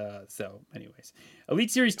 and so anyways, Elite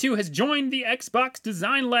Series 2 has joined the Xbox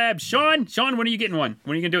Design Lab. Sean, when are you getting one?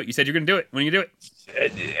 When are you gonna do it? You said you're gonna do it. When are you gonna do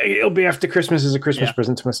it? It'll be after Christmas as a Christmas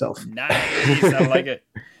present to myself. Nice. I like it.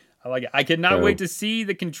 I cannot wait to see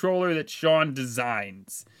the controller that Sean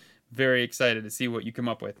designs. Very excited to see what you come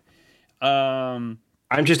up with. I'm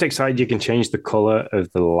just excited you can change the color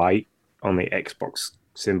of the light on the Xbox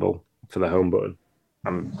symbol for the home button.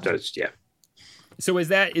 So is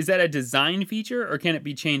that a design feature, or can it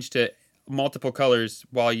be changed to multiple colors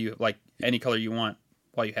while you like any color you want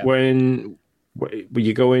while you have when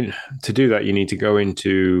you go in to do that, you need to go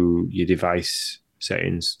into your device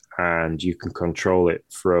settings and you can control it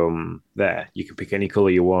from there. You can pick any color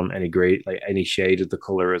you want, any gray, like any shade of the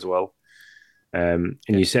color as well. And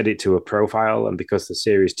you set it to a profile, and because the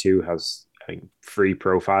Series 2 has free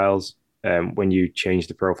profiles, when you change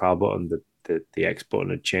the profile button, the X button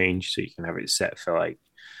had changed, so you can have it set for like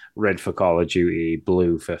red for Call of Duty,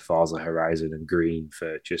 blue for Forza Horizon, and green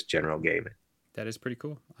for just general gaming. That is pretty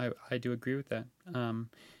cool. I do agree with that.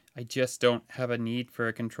 I just don't have a need for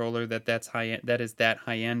a controller that's high end. That is that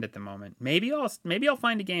high end at the moment. Maybe I'll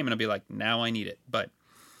find a game and I'll be like, now I need it. But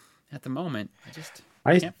at the moment,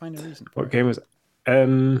 I can't find a reason for it. What game was it?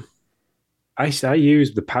 I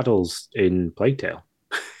used the paddles in Plague Tale.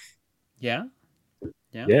 Yeah.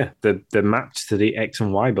 Yeah, they're mapped to the X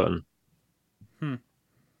and Y button.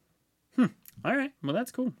 All right, well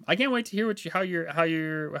that's cool. I can't wait to hear how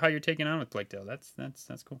you're taking on with Plague Tale. That's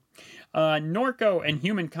cool. Norco and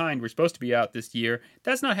Humankind were supposed to be out this year.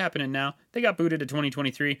 That's not happening now. They got booted to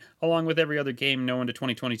 2023, along with every other game known to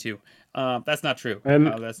 2022. That's not true.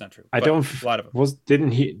 That's not true. A lot of them.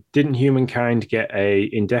 Didn't Humankind get a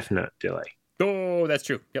indefinite delay? Oh, that's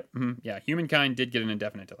true. Yep. Mm-hmm. Yeah, Humankind did get an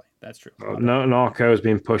indefinite delay. That's true. Norco has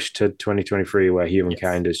been pushed to 2023, where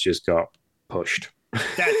Humankind has just got pushed.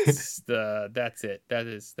 That's it. That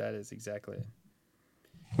is exactly it.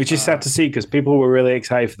 Which is sad to see, because people were really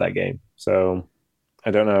excited for that game. So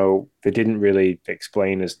I don't know. They didn't really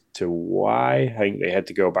explain as to why. I think they had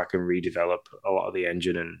to go back and redevelop a lot of the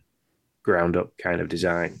engine and ground up kind of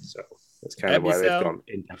desigin. So that's kind of why they've gone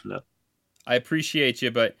indefinite. I appreciate you,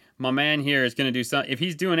 but my man here is going to do something. If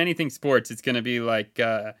he's doing anything sports, it's going to be like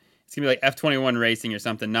F21 racing or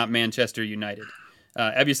something, not Manchester United.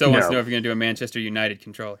 Ebuso wants to know if you're going to do a Manchester United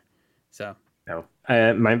controller. So no,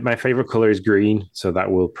 my favorite color is green, so that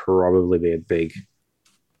will probably be a big,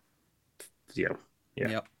 Yep.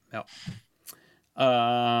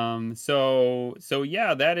 So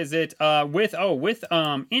yeah, that is it. With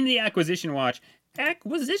in the Acquisition Watch. I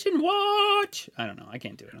don't know. I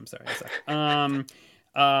can't do it. I'm sorry.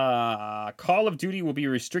 Call of Duty will be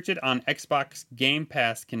restricted on Xbox Game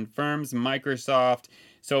Pass, confirms Microsoft.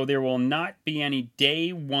 So there will not be any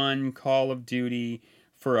day one Call of Duty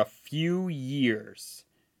for a few years.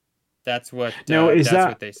 That's what.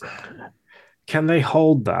 What they said. Can they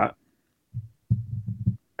hold that?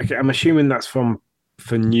 Okay, I'm assuming that's for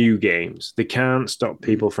new games. They can't stop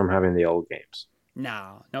people from having the old games.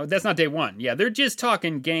 No, that's not day one. Yeah, they're just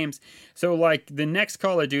talking games. So, like, the next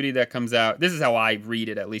Call of Duty that comes out, this is how I read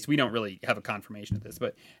it, at least. We don't really have a confirmation of this,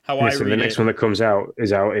 but I read it. The next one that comes out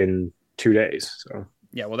is out in 2 days. So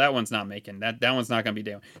yeah, well, that one's not making that one's not going to be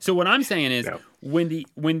day one. So what I'm saying is, when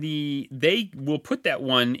they will put that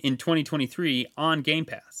one in 2023 on Game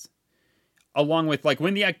Pass, along with like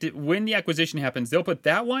when the acquisition happens, they'll put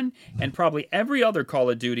that one and probably every other Call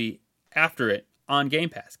of Duty after it on Game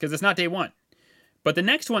Pass, because it's not day one. But the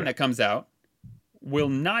next one that comes out will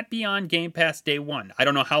not be on Game Pass day one. I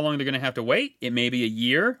don't know how long they're going to have to wait. It may be a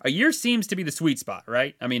year. A year seems to be the sweet spot,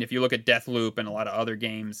 right? I mean, if you look at Deathloop and a lot of other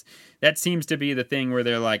games, that seems to be the thing where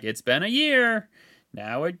they're like, it's been a year.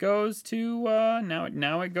 Now it goes to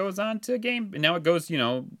now it goes on to game. Now it goes to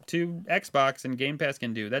Xbox, and Game Pass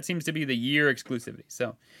can do. That seems to be the year exclusivity.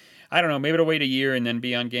 So I don't know. Maybe it'll wait a year and then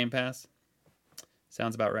be on Game Pass.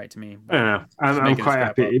 Sounds about right to me. I don't know. I'm quite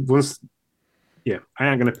happy. I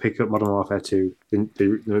am going to pick up Modern Warfare 2,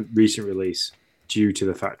 the recent release, due to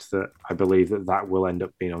the fact that I believe that will end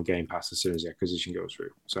up being on Game Pass as soon as the acquisition goes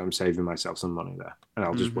through. So I'm saving myself some money there, and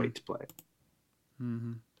I'll just wait to play it.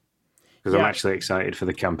 Because I'm actually excited for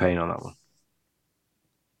the campaign on that one.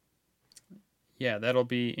 Yeah, that'll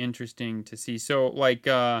be interesting to see. So, like,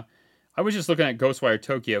 I was just looking at Ghostwire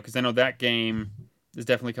Tokyo, because I know that game is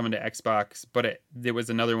definitely coming to Xbox, but there was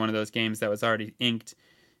another one of those games that was already inked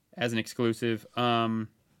as an exclusive. So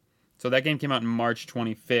that game came out in March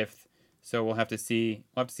 25th. So we'll have to see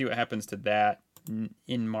what happens to that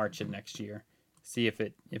in March of next year. See if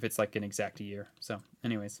it's like an exact year. So,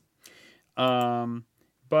 anyways,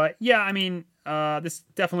 but yeah, I mean, this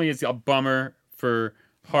definitely is a bummer for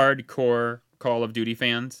hardcore Call of Duty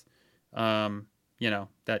fans. That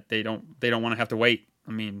they don't want to have to wait.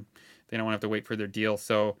 I mean, they don't want to have to wait for their deal.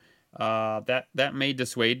 So that may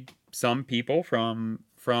dissuade some people from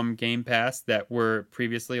Game Pass that were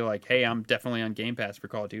previously like, hey, I'm definitely on Game Pass for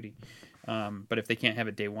Call of Duty. But if they can't have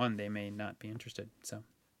it day one, they may not be interested. So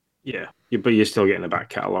yeah, but you're still getting the back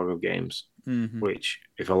catalog of games, which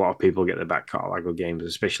if a lot of people get the back catalog of games,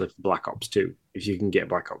 especially for Black Ops 2, if you can get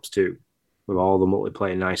Black Ops 2 with all the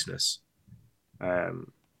multiplayer niceness,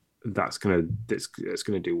 that's gonna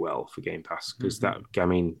do well for Game Pass, because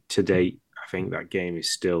to date, I think that game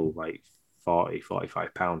is still like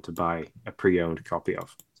 £45 to buy a pre-owned copy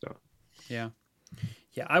of. So yeah,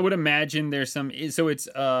 I would imagine there's some. So it's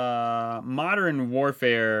Modern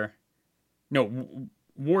Warfare. No,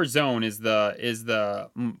 Warzone is the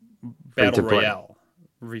battle royale,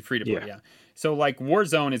 free to play. Yeah. So like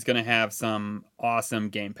Warzone is gonna have some awesome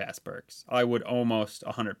Game Pass perks. I would almost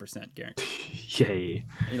 100% guarantee. Yay!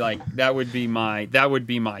 Like that would be my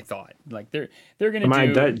thought. Like they're gonna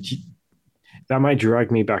do that might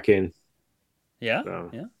drag me back in. Yeah. So,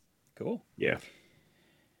 yeah. Cool. Yeah.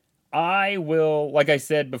 I will, like I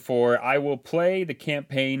said before, I will play the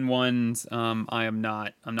campaign ones. I'm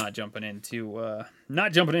not jumping into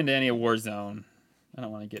any of Warzone. I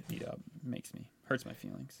don't want to get beat up. It hurts my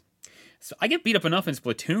feelings. So I get beat up enough in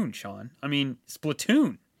Splatoon, Sean. I mean,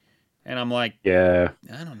 Splatoon. And I'm like, yeah,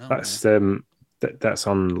 I don't know. That's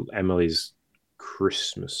on Emily's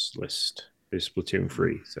Christmas list. Is Splatoon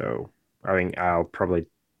 3. So I think I'll probably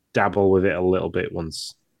dabble with it a little bit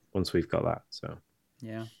once we've got that. So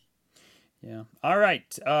yeah. All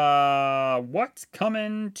right. What's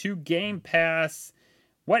coming to Game Pass?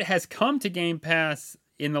 What has come to Game Pass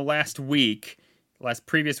in the last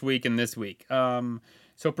previous week and this week?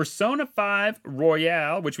 So Persona 5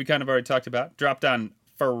 Royale, which we kind of already talked about, dropped on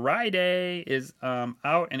Friday, is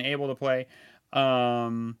out and able to play.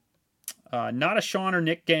 Not a Sean or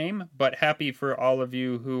Nick game, but happy for all of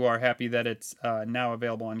you who are happy that it's now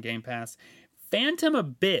available on Game Pass. Phantom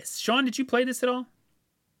Abyss. Sean, did you play this at all?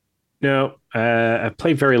 No, I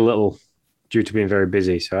played very little due to being very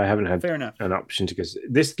busy, so I haven't had an option to. Because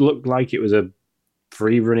this looked like it was a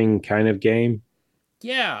free running kind of game.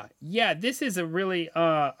 Yeah. This is a really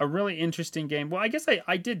interesting game. Well, I guess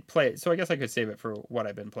I did play it, so I guess I could save it for what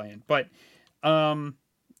I've been playing. But I'll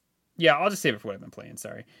just save it for what I've been playing.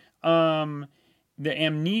 Sorry. The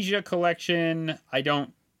Amnesia collection, I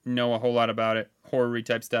don't know a whole lot about it. Horror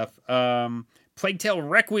type stuff. Plague Tale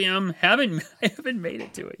Requiem, I haven't made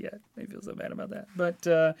it to it yet. I feel so bad about that. But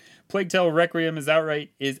Plague Tale Requiem is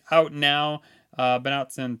out now. Been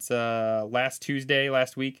out since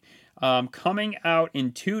last week. Coming out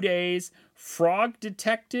in 2 days. Frog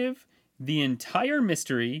Detective, The Entire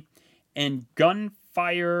Mystery, and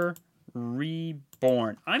Gunfire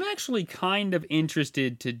Reborn. I'm actually kind of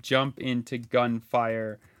interested to jump into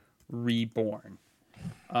Gunfire Reborn.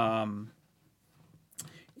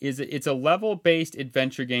 It's a level-based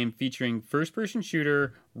adventure game featuring first-person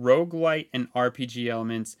shooter, roguelite, and RPG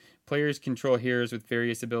elements. Players control heroes with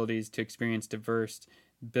various abilities to experience diverse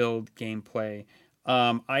build gameplay.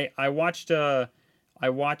 I watched a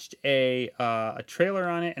trailer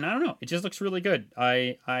on it, and I don't know, it just looks really good.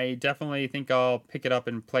 I definitely think I'll pick it up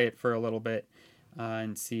and play it for a little bit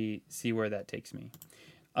and see where that takes me.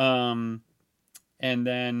 And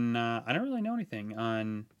then I don't really know anything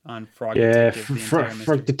on Frog Detective.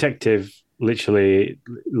 Frog Detective literally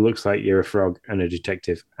looks like you're a frog and a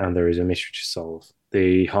detective, and there is a mystery to solve.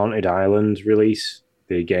 The Haunted Island release,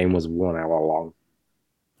 the game was 1 hour long.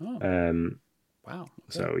 Oh. Wow. Okay.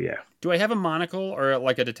 So yeah. Do I have a monocle or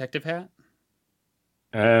like a detective hat?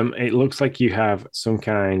 It looks like you have some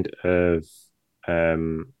kind of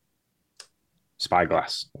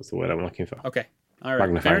Spyglass. That's the word I'm looking for. Okay. All right. Fair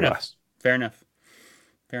Magnifying enough. glass. Fair enough.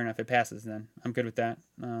 Fair enough. It passes then. I'm good with that.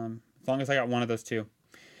 As long as I got one of those two,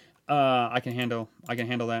 I can handle. I can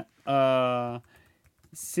handle that.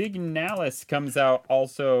 Signalis comes out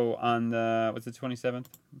also on the what's the 27th?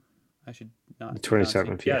 I should not. The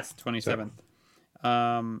 27th, yeah. Yes, 27th.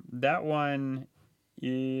 That one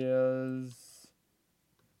is.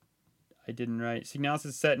 I didn't write. Signalis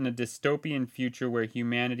is set in a dystopian future where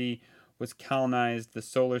humanity was colonized, the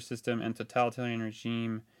solar system and totalitarian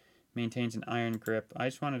regime maintains an iron grip. I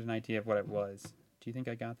just wanted an idea of what it was. Do you think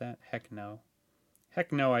I got that? Heck no.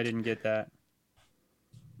 Heck no, I didn't get that.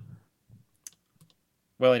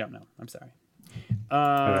 Well, I don't know. I'm sorry.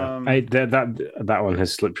 That one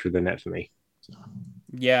has slipped through the net for me. So.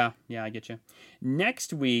 Yeah, I get you.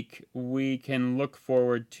 Next week, we can look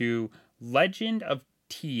forward to Legend of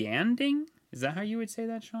Tianding. Is that how you would say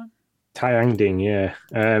that, Sean? Tiangding, yeah.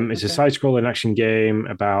 It's a side-scrolling action game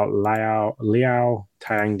about Liao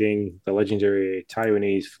Tiangding, the legendary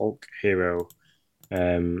Taiwanese folk hero.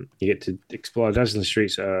 You get to explore dazzling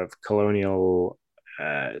streets of colonial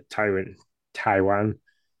Taiwan.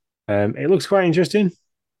 It looks quite interesting.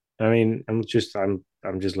 I mean, I'm just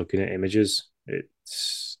looking at images.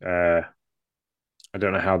 It's I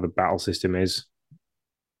don't know how the battle system is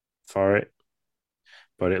for it,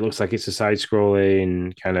 but it looks like it's a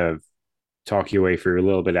side-scrolling kind of talk your way through a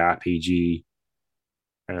little bit of RPG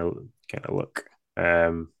kind of look.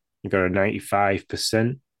 You got a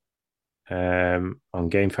 95% on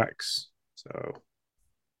GameFAQs. So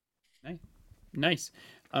nice.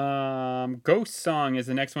 Ghost Song is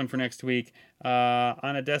the next one for next week.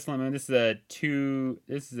 On a Desolate Moon. This is a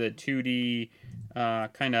 2D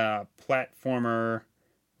kind of platformer.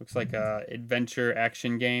 Looks like a adventure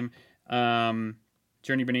action game.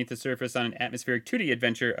 Journey beneath the surface on an atmospheric 2D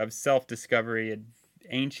adventure of self-discovery,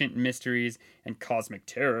 ancient mysteries, and cosmic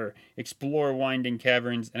terror. Explore winding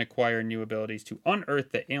caverns and acquire new abilities to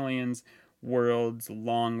unearth the aliens' world's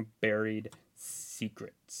long-buried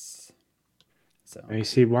secrets. So you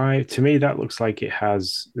see why? To me, that looks like it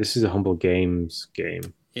has. This is a Humble Games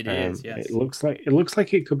game. It is. Yes. It looks like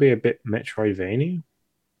it could be a bit Metroidvania.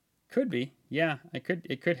 Could be, yeah.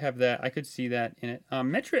 It could have that. I could see that in it.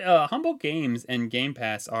 Humble Games and Game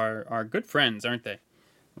Pass are good friends, aren't they?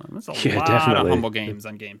 Well, there's a lot definitely. of Humble Games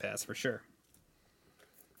on Game Pass for sure.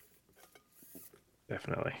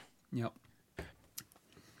 Definitely. Yep.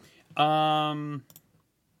 I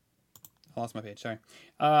lost my page. Sorry.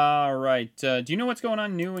 All right. Do you know what's going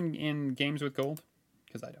on new in Games with Gold?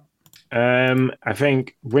 Because I don't. I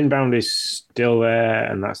think Windbound is still there,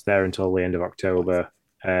 and that's there until the end of October.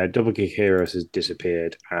 Double Kick Heroes has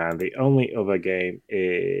disappeared, and the only other game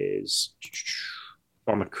is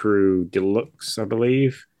Bomber Crew Deluxe, I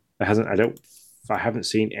believe. I haven't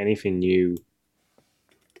seen anything new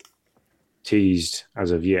teased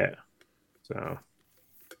as of yet. So,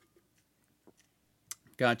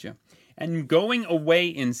 gotcha. And going away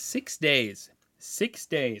in 6 days. 6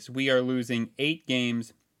 days, we are losing 8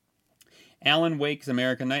 games. Alan Wake's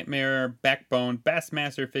American Nightmare, Backbone,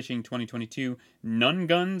 Bassmaster Fishing 2022, Nun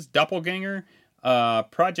Guns, Doppelganger,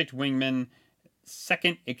 Project Wingman,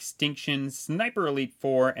 Second Extinction, Sniper Elite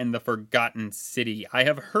 4, and The Forgotten City. I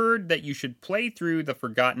have heard that you should play through The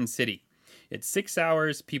Forgotten City. It's 6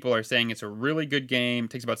 hours. People are saying it's a really good game.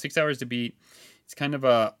 It takes about 6 hours to beat. It's kind of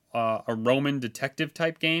a Roman detective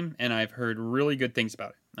type game, and I've heard really good things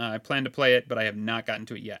about it. I plan to play it, but I have not gotten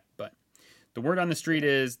to it yet. But the word on the street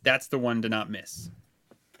is that's the one to not miss.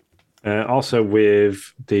 Also,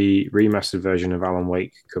 with the remastered version of Alan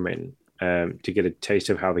Wake coming, to get a taste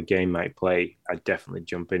of how the game might play, I'd definitely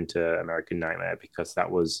jump into American Nightmare because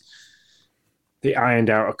they ironed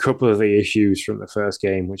out a couple of the issues from the first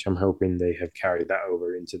game, which I'm hoping they have carried that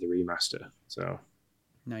over into the remaster. So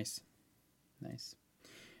nice.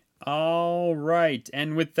 All right.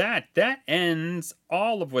 And with that ends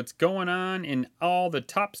all of what's going on in all the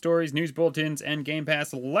top stories, news bulletins, and Game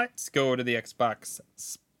Pass. Let's go to the Xbox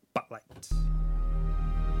Spotlight.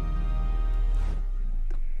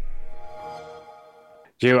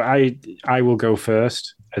 Joe, I will go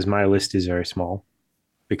first as my list is very small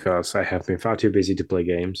because I have been far too busy to play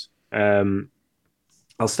games.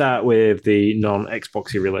 I'll start with the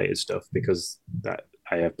non-Xboxy related stuff because that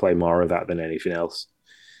I have played more of that than anything else.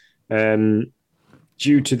 Due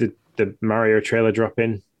to the Mario trailer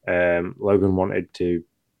dropping, Logan wanted to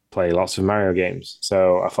play lots of Mario games.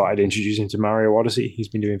 So I thought I'd introduce him to Mario Odyssey. He's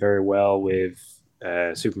been doing very well with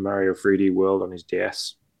Super Mario 3D World on his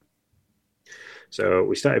DS. So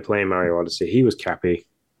we started playing Mario Odyssey. He was Cappy.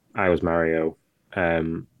 I was Mario.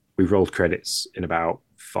 We rolled credits in about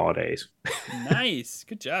 4 days. Nice.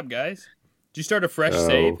 Good job, guys. Did you start a fresh So-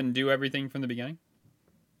 save and do everything from the beginning?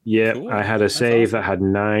 Yeah, Cool. I had a That's save awesome. that had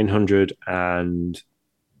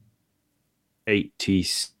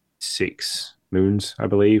 986 moons, I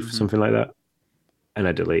believe, Mhm. something like that. And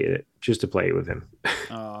I deleted it just to play it with him.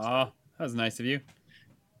 Aw, that was nice of you.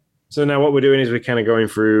 So now what we're doing is we're kind of going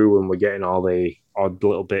through and we're getting all the odd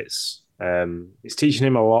little bits. It's teaching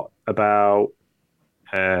him a lot about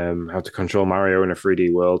how to control Mario in a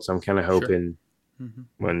 3D world. So I'm kind of Sure. hoping Mhm.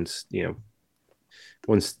 once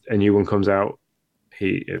a new one comes out,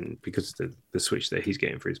 because the Switch that he's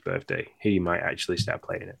getting for his birthday, he might actually start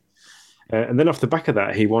playing it. And then off the back of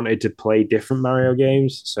that, he wanted to play different Mario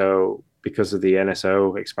games. So because of the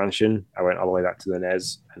NSO expansion, I went all the way back to the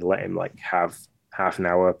NES and let him like have half an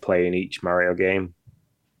hour playing each Mario game.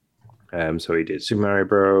 So he did Super Mario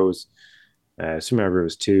Bros, Super Mario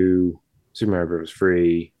Bros. 2, Super Mario Bros.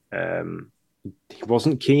 3. He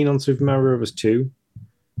wasn't keen on Super Mario Bros. 2.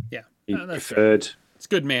 Yeah. He Oh, that's fair. preferred It's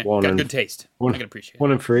good, man. one Got and- good taste. one- I can appreciate it.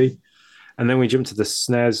 1 and 3. And then we jumped to the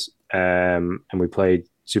SNES and we played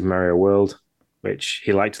Super Mario World, which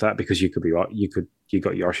he liked that because you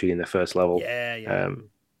got Yoshi in the first level. Yeah.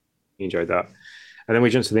 He enjoyed that. And then we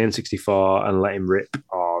jumped to the N64 and let him rip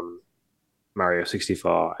on Mario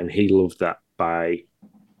 64, and he loved that by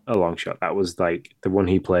a long shot. That was like the one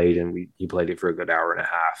he played, and he played it for a good hour and a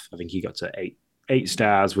half. I think he got to eight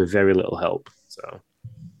stars with very little help. So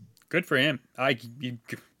Good for him. I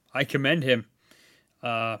commend him.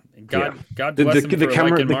 God The- bless the- him the for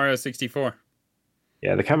camera- liking the- Mario 64.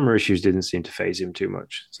 yeah, the camera issues didn't seem to phase him too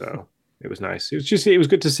much. So it was nice. It was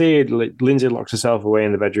good to see. Lindsay locked herself away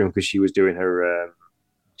in the bedroom because she was doing her.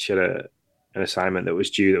 She had an assignment that was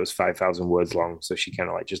due that was 5,000 words long, so she kind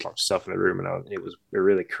of like just locked herself in the room, and it was a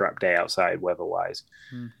really crap day outside weather-wise.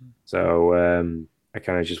 Mm-hmm. So I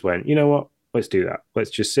kind of just went, you know what? Let's do that. Let's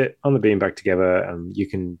just sit on the beanbag together, and you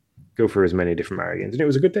can go for as many different Mario games. And it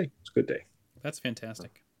was a good day. It was a good day. That's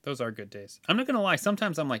fantastic. Those are good days. I'm not going to lie.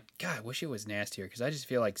 Sometimes I'm like, God, I wish it was nastier because I just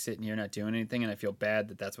feel like sitting here not doing anything, and I feel bad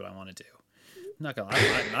that that's what I want to do. I'm not going to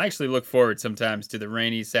lie. I actually look forward sometimes to the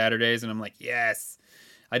rainy Saturdays, and I'm like, yes,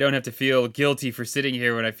 I don't have to feel guilty for sitting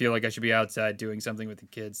here when I feel like I should be outside doing something with the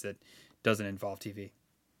kids that doesn't involve TV.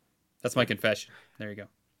 That's my confession. There you go.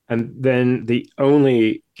 And then the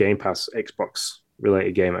only Game Pass Xbox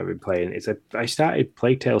related game I've been playing is I started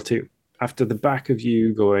Plague Tale 2. After the back of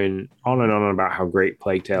you going on and on about how great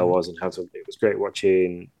Plague Tale was and how it was great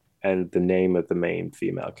watching, and the name of the main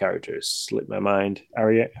female character has slipped my mind.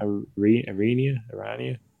 Arania?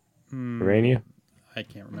 I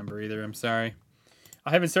can't remember either. I'm sorry.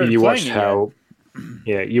 I haven't started You playing watched it how,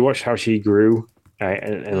 yet. you watched how she grew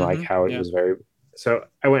and like Mhm, how it yeah. was very. So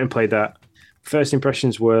I went and played that. First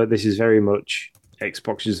impressions were this is very much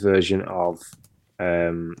Xbox's version of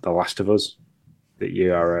The Last of Us. That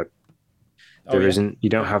you are Oh, yeah. you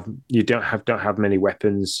don't have many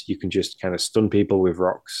weapons. You can just kind of stun people with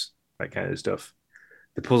rocks, that kind of stuff.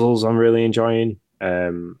 The puzzles I'm really enjoying.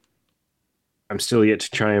 I'm still yet to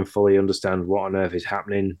try and fully understand what on earth is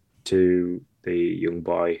happening to the young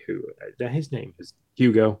boy who his name is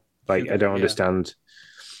Hugo. Like Hugo, I don't yeah. understand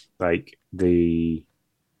like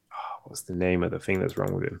what's the name of the thing that's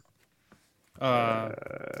wrong with him?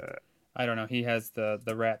 I don't know. He has the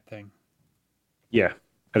rat thing. Yeah.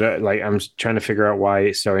 I'm trying to figure out why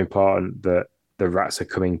it's so important that the rats are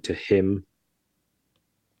coming to him.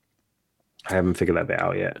 I haven't figured that bit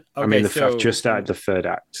out yet. I Okay, mean, so- I've just started the third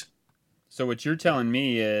act. So what you're telling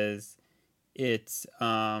me is it's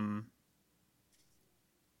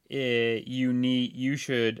you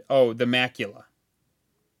should the macula.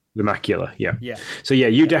 The macula, yeah. Yeah. So yeah,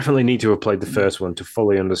 you definitely need to have played the first one to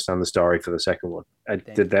fully understand the story for the second one.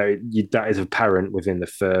 That is apparent within the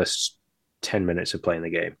first 10 minutes of playing the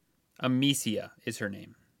game. Amicia is her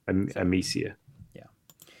name. Amicia.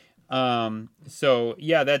 So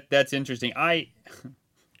yeah, that's interesting. I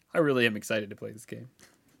really am excited to play this game.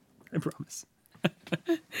 I promise.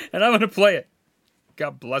 And I'm gonna play it.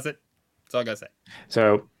 God bless it. That's all I gotta say.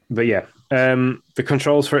 So, but yeah, the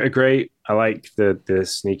controls for it are great. I like the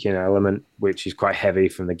sneaking element, which is quite heavy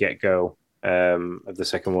from the get go of the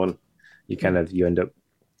second one. You end up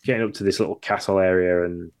getting up to this little castle area,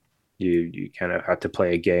 and you kind of had to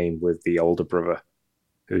play a game with the older brother,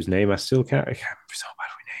 whose name I can't remember so bad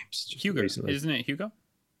with names. just Hugo, recently. isn't it Hugo?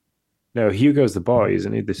 No, Hugo's the boy,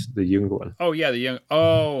 isn't he? The younger one. Oh yeah, the young.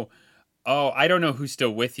 Oh, I don't know who's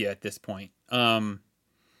still with you at this point.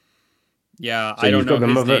 Yeah, So I don't you've know got the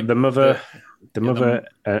his mother, name. the mother,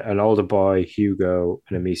 an older boy, Hugo,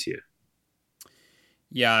 and Amicia.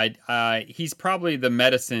 Yeah, he's probably the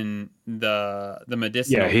medicinal.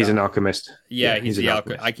 Yeah, he's guy. an alchemist. Yeah, he's an the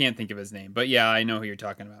alchemist. I can't think of his name, but yeah, I know who you're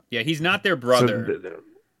talking about. Yeah, he's not their So brother,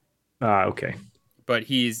 okay. but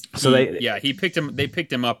he picked him. They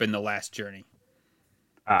picked him up in the last journey.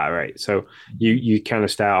 Right. So you kind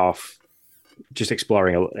of start off just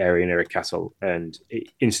exploring an area near a castle, and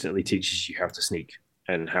it instantly teaches you how to sneak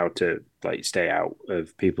and how to like stay out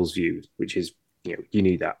of people's views, which is you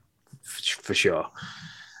need that for sure.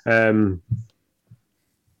 And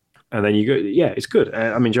then you go, yeah, it's good.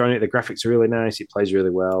 I'm enjoying it. The graphics are really nice. It plays really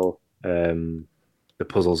well. The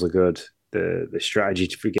puzzles are good. The strategy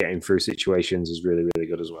for getting through situations is really, really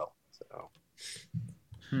good as well. So,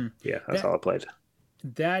 yeah, that's all I played.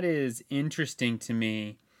 That is interesting to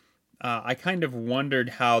me. I kind of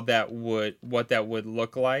wondered what that would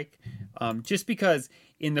look like, just because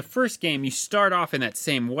in the first game you start off in that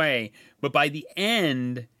same way, but by the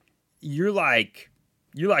end you're like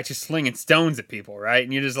just slinging stones at people, right?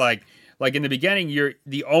 And you're just like in the beginning you're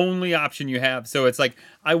the only option you have. So it's like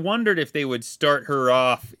I wondered if they would start her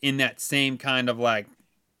off in that same kind of like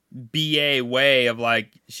BA way of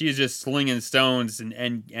like she's just slinging stones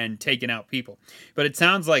and taking out people. But it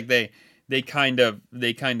sounds like they kind of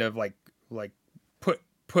like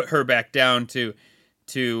put her back down to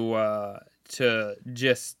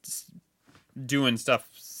just doing stuff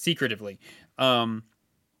secretively.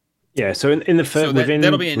 Yeah, so in the first,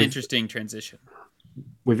 that'll be an interesting transition.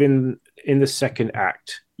 In the second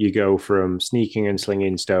act, you go from sneaking and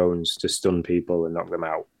slinging stones to stun people and knock them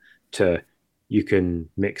out to you can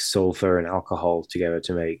mix sulfur and alcohol together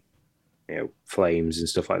to make flames and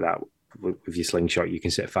stuff like that. With your slingshot, you can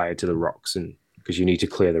set fire to the rocks, and because you need to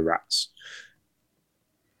clear the rats.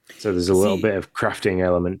 So there's a little bit of crafting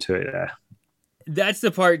element to it there. That's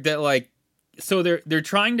the part that like, so they're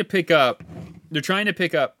trying to pick up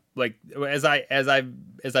like as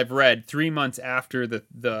I've read 3 months after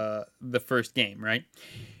the first game, right?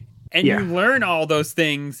 And you learn all those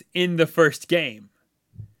things in the first game.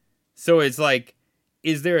 So it's like,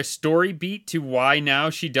 is there a story beat to why now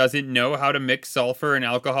she doesn't know how to mix sulfur and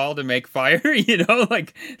alcohol to make fire?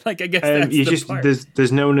 Like I guess that's the part.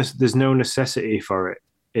 There's no necessity for it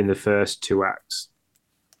in the first two acts,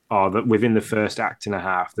 or that within the first act and a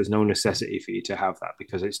half. There's no necessity for you to have that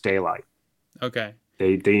because it's daylight. Okay.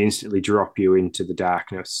 They instantly drop you into the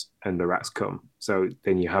darkness, and the rats come. So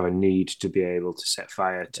then you have a need to be able to set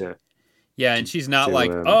fire to. Yeah, and she's not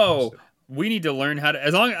we need to learn how to.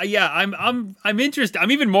 As long, I'm interested.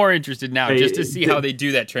 I'm even more interested now just to see how they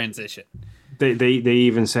do that transition. They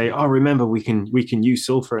even say, "Oh, remember we can use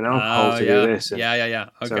sulfur and alcohol to do this." And yeah.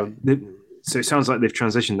 Okay. So it sounds like they've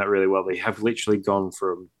transitioned that really well. They have literally gone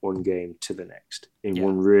from one game to the next in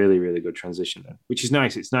one really, really good transition, then, which is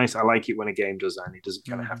nice. It's nice. I like it when a game does that, and it doesn't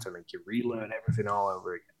kind of have to make you relearn everything all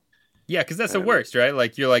over again. Yeah, because that's the worst, right?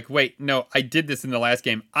 Like, you're like, wait, no, I did this in the last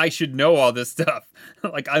game. I should know all this stuff.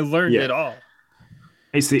 Like, I learned it all.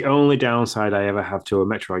 It's the only downside I ever have to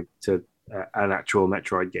an actual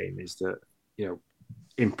Metroid game is that,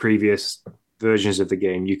 in previous versions of the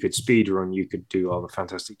game, you could speed run, you could do all the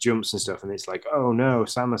fantastic jumps and stuff, and it's like, oh no,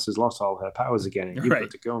 Samus has lost all her powers again, and you've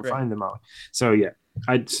got to go and find them out. So yeah,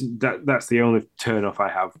 that's the only turn off I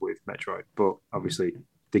have with Metroid. But obviously,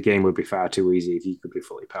 the game would be far too easy if you could be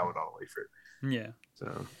fully powered all the way through. Yeah.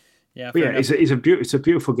 So yeah, but yeah, it's a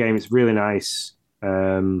beautiful game. It's really nice.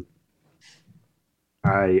 I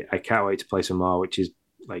can't wait to play some more, which is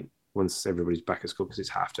like once everybody's back at school, because it's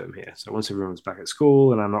half term here. So once everyone's back at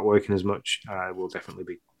school and I'm not working as much, I will definitely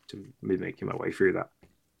be making my way through that.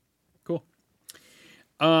 Cool.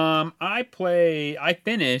 I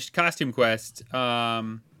finished Costume Quest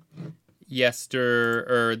last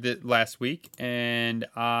week, and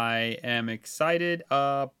I am excited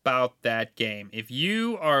about that game. If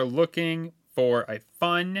you are looking for a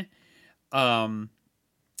fun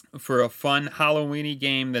Halloweeny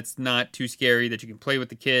game that's not too scary, that you can play with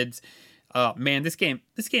the kids, man, this game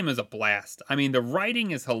is a blast. I mean, the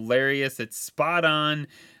writing is hilarious. It's spot on.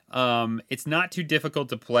 It's not too difficult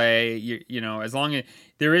to play. As long as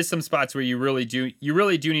there is some spots where you really do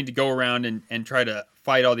need to go around and try to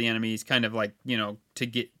fight all the enemies, kind of like, to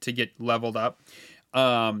get leveled up.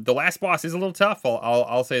 The last boss is a little tough.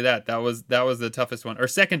 I'll say that was the toughest one, or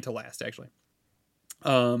second to last actually.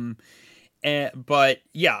 But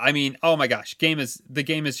yeah, I mean, oh my gosh, the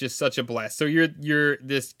game is just such a blast. So you're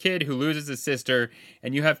this kid who loses his sister,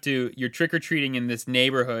 and you're trick-or-treating in this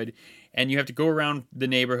neighborhood, and you have to go around the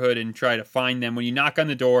neighborhood and try to find them. When you knock on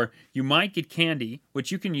the door, you might get candy,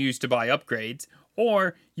 which you can use to buy upgrades,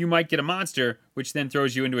 or you might get a monster, which then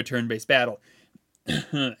throws you into a turn-based battle.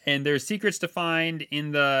 And there's secrets to find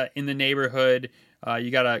in the neighborhood.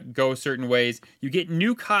 You got to go certain ways. You get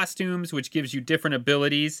new costumes, which gives you different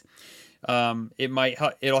abilities.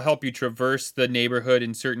 It'll help you traverse the neighborhood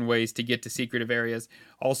in certain ways to get to secretive areas.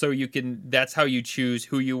 Also, that's how you choose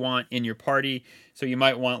who you want in your party. So you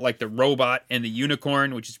might want like the robot and the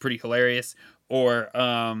unicorn, which is pretty hilarious, or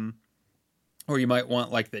you might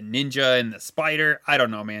want like the ninja and the spider. I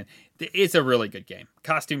don't know, man. It's a really good game.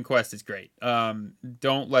 Costume Quest is great.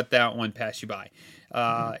 Don't let that one pass you by.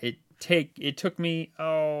 It took me,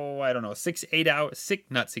 I don't know, 6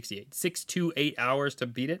 to 8 hours to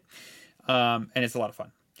beat it. And it's a lot of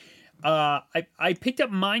fun. I picked up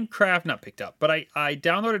Minecraft, not picked up, but I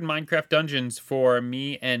downloaded Minecraft Dungeons for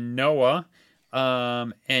me and Noah.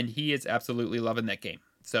 And he is absolutely loving that game.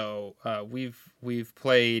 So, we've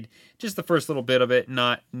played just the first little bit of it,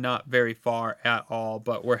 not very far at all,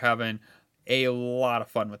 but we're having a lot of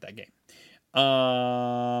fun with that game.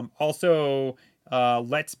 Also,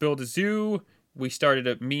 Let's Build a Zoo.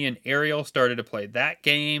 Me and Ariel started to play that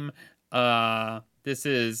game. This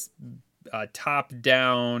is a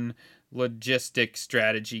top-down logistic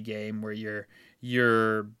strategy game where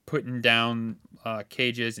you're putting down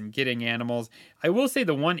cages and getting animals. I will say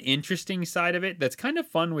the one interesting side of it that's kind of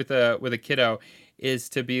fun with a kiddo is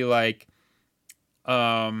to be like,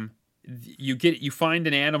 you find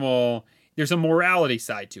an animal. There's a morality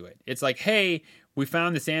side to it. It's like, hey, we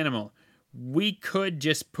found this animal. We could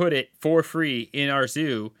just put it for free in our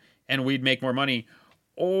zoo and we'd make more money,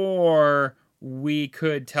 or we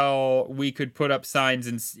could put up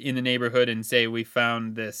signs in the neighborhood and say we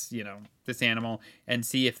found this animal and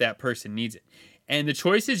see if that person needs it. And the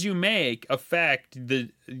choices you make affect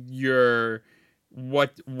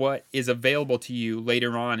what is available to you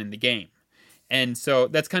later on in the game. And so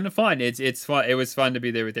that's kind of fun. It's fun. It was fun to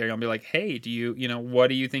be there with Ariel and be like, hey, what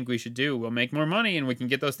do you think we should do? We'll make more money and we can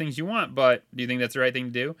get those things you want, but do you think that's the right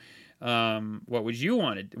thing to do? What would you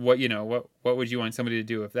want? What would you want somebody to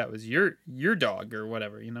do if that was your dog or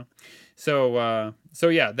whatever, So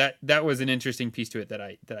yeah, that was an interesting piece to it that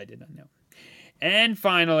I did not know. And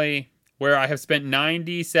finally, where I have spent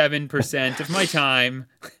 97% of my time,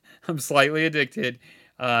 I'm slightly addicted,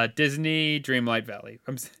 Disney Dreamlight Valley.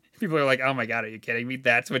 People are like, oh my God, are you kidding me?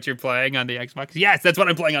 That's what you're playing on the Xbox? Yes, that's what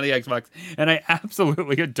I'm playing on the Xbox. And I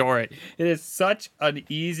absolutely adore it. It is such an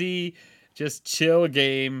easy, just chill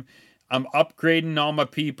game. I'm upgrading all my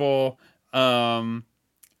people. I'm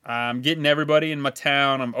getting everybody in my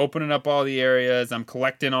town. I'm opening up all the areas. I'm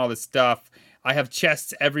collecting all the stuff. I have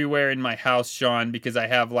chests everywhere in my house, Sean, because I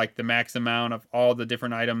have like the max amount of all the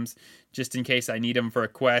different items just in case I need them for a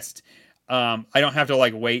quest. I don't have to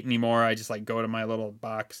like wait anymore. I just like go to my little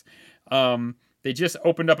box. They just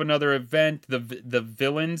opened up another event, the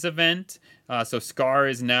villains event. So Scar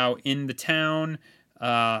is now in the town.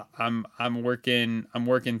 I'm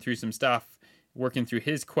working through some stuff, working through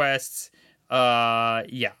his quests. This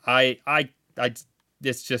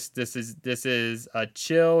is a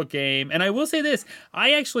chill game. And I will say this,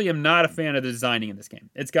 I actually am not a fan of the designing in this game.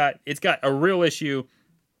 It's got a real issue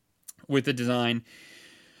with the design.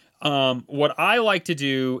 What I like to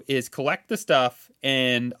do is collect the stuff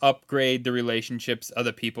and upgrade the relationships of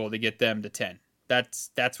the people to get them to 10. That's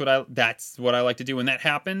what I like to do. When that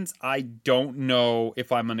happens, I don't know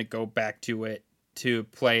if I'm going to go back to it to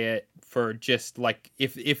play it for just like,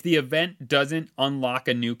 if the event doesn't unlock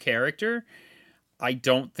a new character, I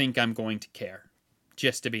don't think I'm going to care,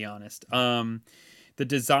 just to be honest. The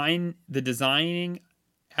designing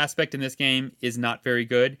aspect in this game is not very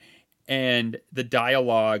good. And the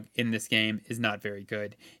dialogue in this game is not very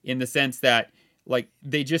good, in the sense that like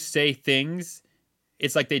they just say things.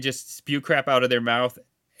 It's like they just spew crap out of their mouth,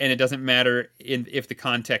 and it doesn't matter if the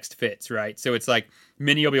context fits, right? So it's like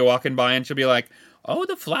Minnie will be walking by and she'll be like, "Oh,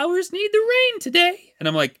 the flowers need the rain today," and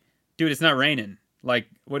I'm like, "Dude, it's not raining. Like,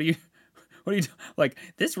 what are you like?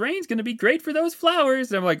 This rain's gonna be great for those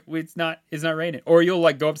flowers." And I'm like, "It's not raining." Or you'll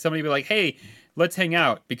like go up to somebody and be like, "Hey, let's hang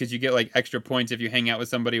out," because you get like extra points if you hang out with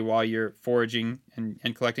somebody while you're foraging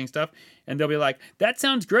and collecting stuff. And they'll be like, "That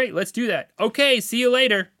sounds great. Let's do that." "Okay, see you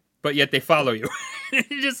later." But yet they follow you.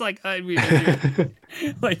 It's just like, I mean,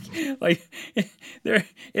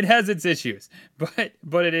 it has its issues,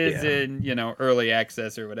 but it is in, early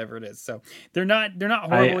access or whatever it is. So they're not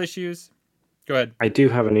horrible issues. Go ahead. I do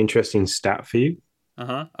have an interesting stat for you.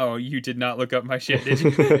 Uh-huh. Oh, you did not look up my shit, did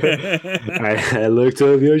you? I looked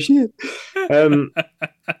up your shit. Do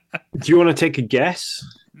you want to take a guess?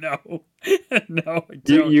 No. No, I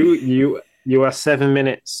don't. You are 7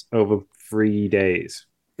 minutes over 3 days.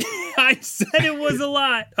 I I said it was a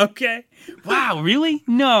lot. Okay. Wow, really?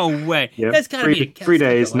 No way. Yeah, That's gotta be 3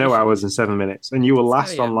 days, no calculation. hours, and 7 minutes, and you were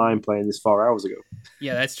last gotta be online playing this 4 hours ago.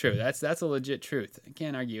 Yeah, that's true. That's a legit truth. I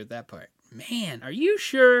can't argue with that part. Man, are you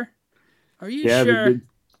sure? Are you sure?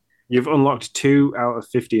 You've unlocked 2 out of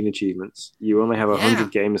 15 achievements. You only have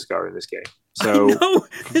 100 gamer score in this game. So I know.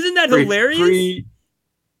 Isn't that hilarious?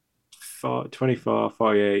 24,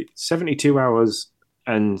 48, 72 hours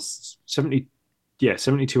and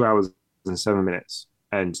 72 hours and 7 minutes,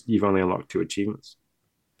 and you've only unlocked 2 achievements.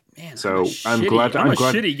 Man, so I'm glad. I'm a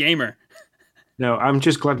shitty gamer. No, I'm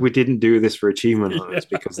just glad we didn't do this for achievement hunters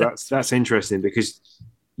because that's interesting because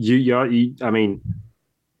I mean,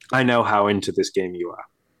 I know how into this game you are.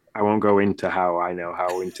 I won't go into how I know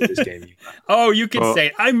how into this game you are. Oh, you can say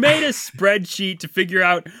it. I made a spreadsheet to figure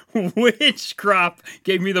out which crop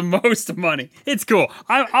gave me the most money. It's cool.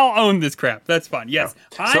 I'll own this crap. That's fine. Yes,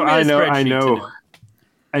 I know.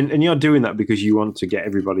 And you're doing that because you want to get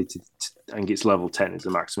everybody to I think it's level 10 is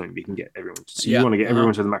the maximum you can get everyone to. So you want to get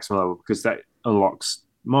everyone to the maximum level because that unlocks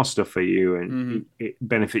more stuff for you and it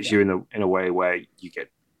benefits you in a way where you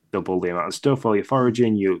get double the amount of stuff while you're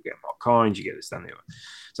foraging, you'll get more coins, you get this, that, and the other.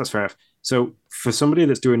 So that's fair enough. So for somebody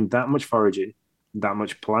that's doing that much foraging, that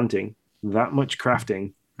much planting, that much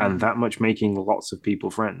crafting, and that much making lots of people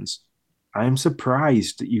friends, I'm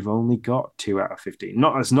surprised that you've only got 2 out of 15.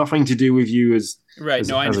 Has nothing to do with you as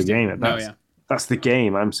a gamer. That's the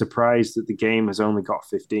game. I'm surprised that the game has only got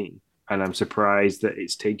 15, and I'm surprised that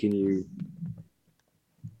it's taken you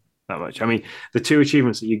that much. I mean, the 2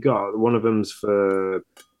 achievements that you got, one of them's for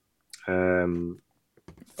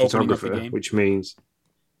photographer, which means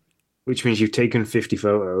you've taken 50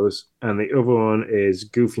 photos, and the other one is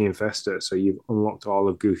Goofy Infester, so you've unlocked all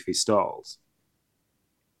of Goofy's stalls.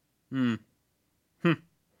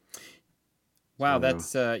 Wow,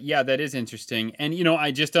 that's that is interesting. And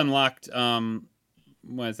I just unlocked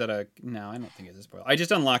was that no, I don't think it's a spoiler. I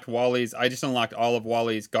just unlocked all of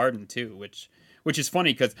Wally's garden too, which is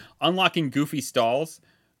funny because unlocking Goofy stalls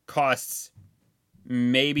costs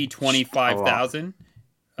maybe 25,000.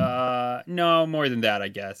 No, more than that, I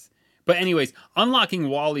guess. But anyways, unlocking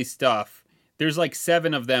Wally's stuff, there's like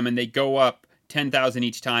 7 of them and they go up 10,000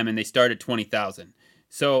 each time and they start at 20,000.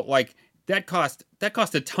 So like that cost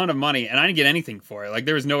a ton of money and I didn't get anything for it. Like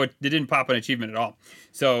it didn't pop an achievement at all.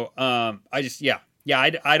 So I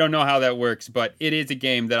don't know how that works, but it is a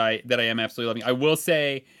game that I am absolutely loving. I will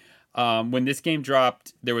say when this game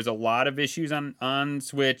dropped, there was a lot of issues on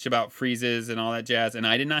Switch about freezes and all that jazz, and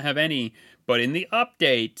I did not have any. But in the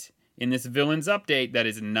update, in this villains update, that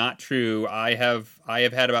is not true. I have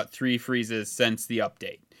had about 3 freezes since the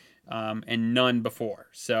update, and none before.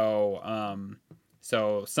 So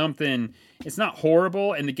something, it's not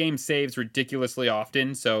horrible, and the game saves ridiculously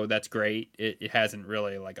often, so that's great. It hasn't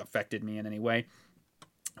really like affected me in any way.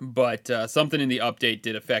 But something in the update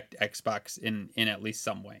did affect Xbox in at least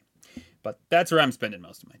some way. But that's where I'm spending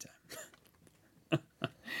most of my time.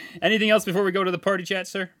 Anything else before we go to the party chat,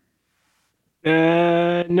 sir?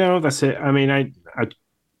 No, that's it. I mean,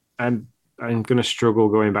 I'm gonna struggle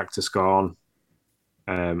going back to Scorn.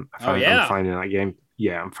 I'm finding that game.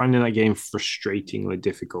 Yeah, I'm finding that game frustratingly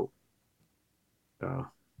difficult. But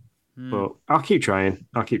I'll keep trying.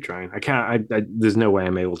 I can't. There's no way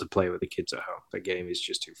I'm able to play with the kids at home. The game is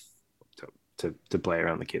just too to play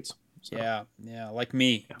around the kids. So. Yeah, like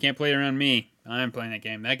me. Yeah. Can't play around me. I'm playing that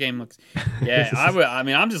game. That game looks. Yeah,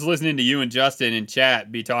 I'm just listening to you and Justin in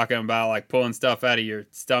chat be talking about like pulling stuff out of your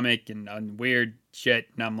stomach and weird shit,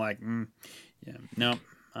 and I'm like, I'm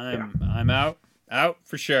out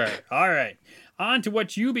for sure. All right, on to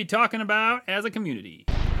what you be talking about as a community.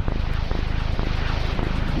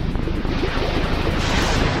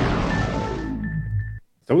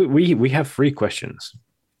 So we have 3 questions.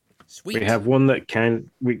 Sweet. We have one that came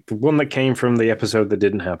from the episode that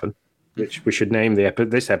didn't happen, which we should name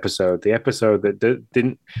this episode the episode that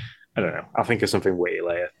didn't. I don't know. I'll think of something way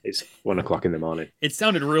later. It's 1:00 in the morning. It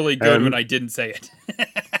sounded really good when I didn't say it.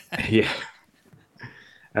 Yeah.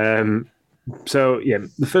 So yeah,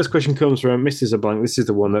 the first question comes from Mr. Zablanc. This is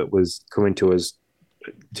the one that was coming to us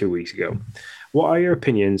 2 weeks ago. What are your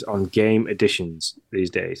opinions on game editions these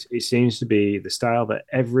days? It seems to be the style that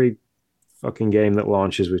every fucking game that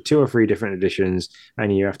launches with 2 or 3 different editions,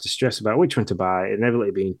 and you have to stress about which one to buy, inevitably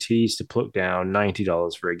being teased to pluck down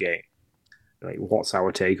 $90 for a game. Like, what's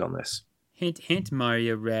our take on this? Hint,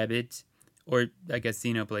 Mario Rabbids, or I guess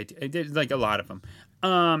Xenoblade. There's like a lot of them.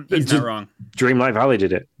 He's not wrong. Dreamlight Valley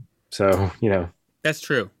did it, so That's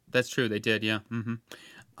true. They did, yeah. Mm-hmm.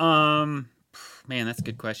 Man, that's a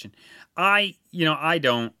good question. I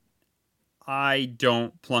I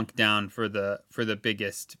don't plunk down for the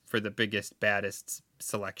biggest baddest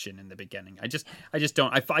selection in the beginning. I just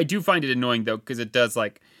don't. I do find it annoying though, because it does,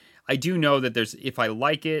 like, I do know that there's, if I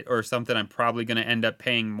like it or something, I'm probably going to end up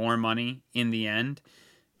paying more money in the end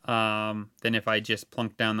than if I just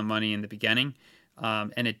plunk down the money in the beginning.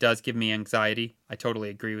 And it does give me anxiety. I totally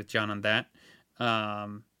agree with John on that.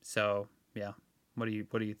 So yeah, what do you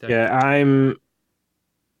think? Yeah,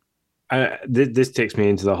 this takes me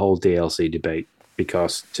into the whole DLC debate,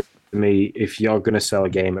 because to me, if you're going to sell a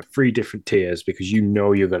game at 3 different tiers because you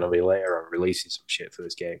know you're going to be later on releasing some shit for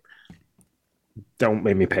this game, don't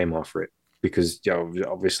make me pay more for it. Because, you know,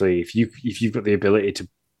 obviously, if you've got the ability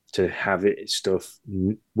to have it stuff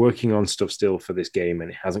working on stuff still for this game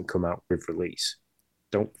and it hasn't come out with release,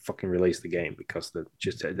 don't fucking release the game, because that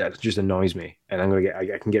just annoys me, and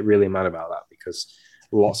I can get really mad about that, because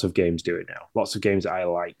lots of games do it now. Lots of games that I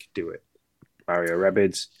like do it. Mario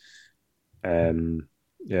Rabbids, Dying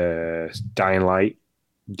Light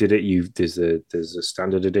did it. There's a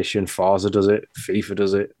standard edition. Forza does it. FIFA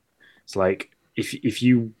does it. It's like, if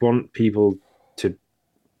you want people to,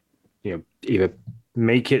 you know, either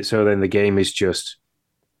make it so then the game is just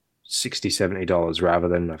 $60-$70 rather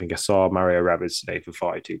than, I think I saw Mario Rabbids today for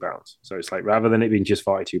 £42. So it's like, rather than it being just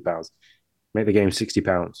 £42, make the game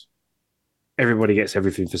 £60. Everybody gets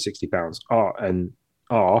everything for £60.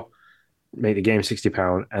 Or make the game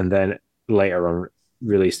 £60 and then later on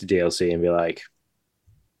release the DLC and be like,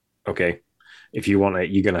 okay, if you want it,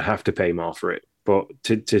 you're going to have to pay more for it. But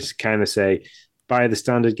to kind of say, buy the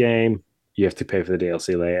standard game, you have to pay for the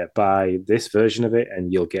DLC later. Buy this version of it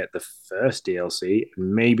and you'll get the first DLC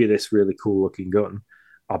and maybe this really cool looking gun.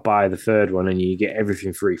 Or buy the third one and you get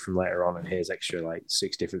everything free from later on. And here's extra, like,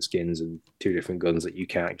 6 different skins and 2 different guns that you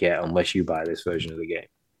can't get unless you buy this version of the game.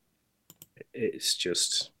 It's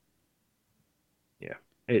just, yeah,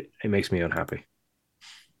 it makes me unhappy.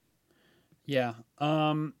 Yeah.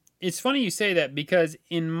 It's funny you say that, because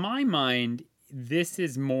in my mind, this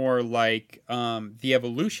is more like the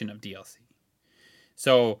evolution of DLC.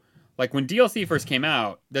 So, like, when DLC first came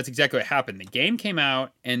out, that's exactly what happened. The game came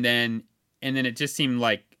out, and then it just seemed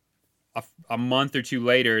like a month or 2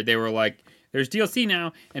 later, they were like, there's DLC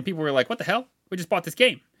now, and people were like, what the hell? We just bought this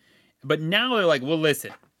game. But now they're like, well, listen.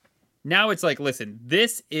 Now it's like, listen,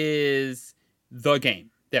 this is the game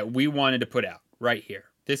that we wanted to put out right here.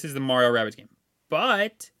 This is the Mario Rabbids game.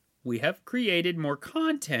 But we have created more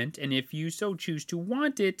content, and if you so choose to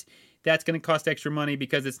want it, that's going to cost extra money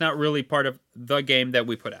because it's not really part of the game that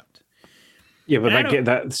we put out. Yeah, but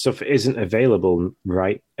that stuff isn't available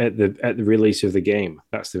right at the release of the game.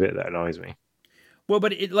 That's the bit that annoys me. Well,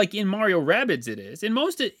 but it, like in Mario Rabbids, it is.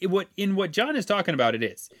 In what John is talking about, it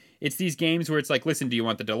is. It's these games where it's like, listen, do you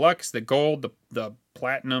want the deluxe, the gold, the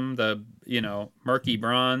platinum, the, you know, murky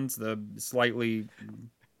bronze, the slightly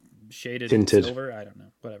shaded tinted silver? I don't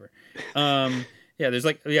know, whatever.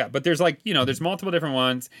 Yeah, but there's like, you know, there's multiple different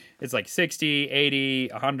ones. It's like 60, 80,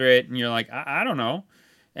 100, and you're like, I don't know.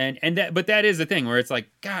 But that is the thing where it's like,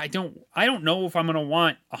 God, I don't know if I'm gonna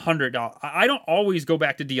want $100. I don't always go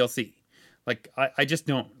back to DLC. Like, I just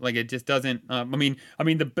don't. Like, it just doesn't. I mean,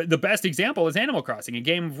 the best example is Animal Crossing, a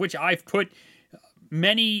game of which I've put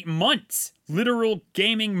many months, literal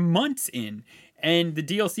gaming months in. And the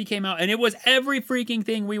DLC came out, and it was every freaking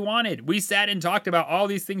thing we wanted. We sat and talked about all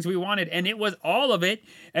these things we wanted, and it was all of it.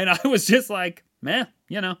 And I was just like, meh,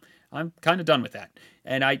 you know, I'm kind of done with that.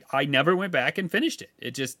 And I never went back and finished it.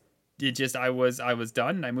 It just I was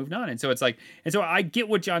done, and I moved on. And so it's like, and so I get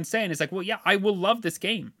what John's saying. It's like, well, yeah, I will love this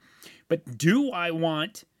game, but do I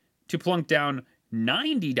want to plunk down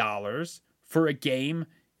 $90 for a game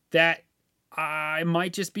that I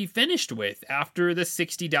might just be finished with after the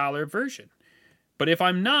 $60 version? But if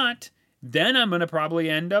I'm not, then I'm going to probably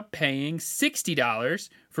end up paying $60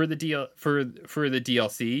 for the deal for the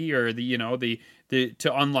DLC or the, you know, the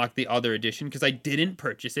to unlock the other edition, because I didn't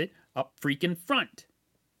purchase it up freaking front.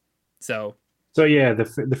 So yeah, the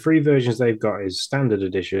 3 versions they've got is Standard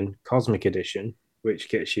Edition, Cosmic Edition,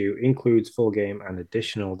 which includes full game and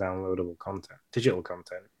additional downloadable content, digital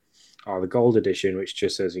content, or the Gold Edition, which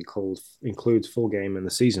just says includes full game and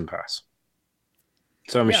the Season Pass.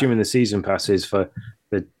 So I'm assuming the Season Pass is for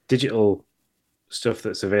the digital stuff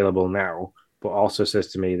that's available now, but also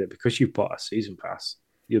says to me that because you've bought a Season Pass,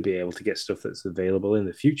 you'll be able to get stuff that's available in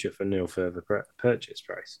the future for no further purchase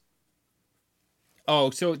price. Oh,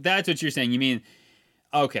 so that's what you're saying. You mean,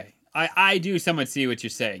 okay. I do somewhat see what you're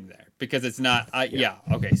saying there, because it's not.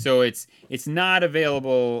 Okay. So it's not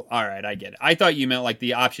available. All right, I get it. I thought you meant like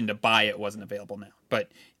the option to buy it wasn't available now,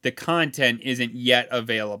 but the content isn't yet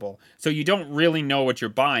available, so you don't really know what you're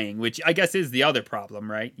buying, which I guess is the other problem,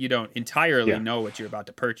 right? You don't entirely know what you're about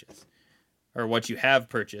to purchase, or what you have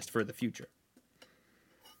purchased for the future.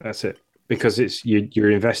 That's it, because it's you're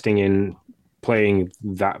investing in playing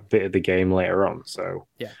that bit of the game later on. So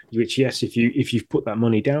which, yes, if you've put that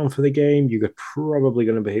money down for the game, you're probably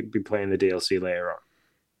going to be playing the DLC later on.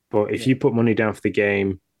 But if you put money down for the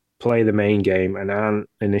game, play the main game, and aren't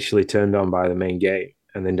initially turned on by the main game,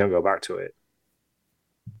 and then don't go back to it,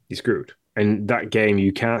 you're screwed. And that game,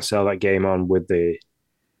 you can't sell that game on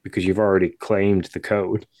because you've already claimed the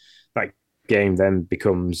code. That game then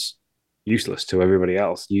becomes useless to everybody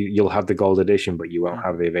else. You'll have the gold edition, but you won't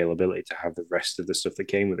have the availability to have the rest of the stuff that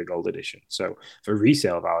came with the gold edition. So for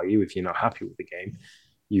resale value, if you're not happy with the game,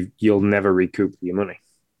 you'll never recoup your money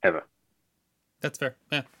ever. That's fair.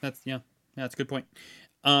 Yeah, that's a good point.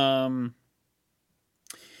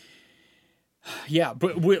 Yeah,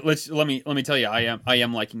 but let me tell you, I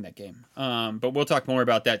am liking that game. But we'll talk more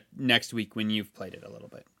about that next week when you've played it a little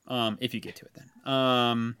bit. If you get to it then.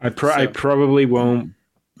 I probably won't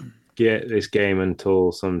get this game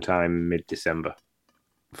until sometime mid-December,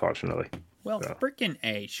 unfortunately. Well, freaking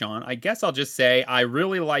A, Sean. I guess I'll just say I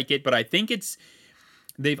really like it, but I think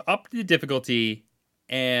they've upped the difficulty,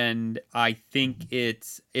 and I think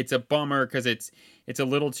it's a bummer because it's a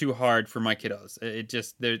little too hard for my kiddos. It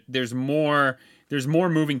just there's more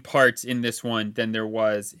moving parts in this one than there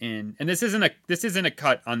was in, and this isn't a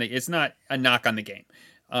cut on it's not a knock on the game.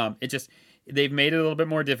 It just, they've made it a little bit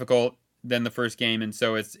more difficult than the first game, and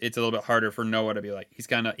so it's a little bit harder for Noah to be like, he's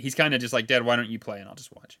kind of just like, Dad, why don't you play and I'll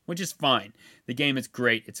just watch, which is fine. The game is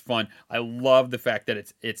great, it's fun. I love the fact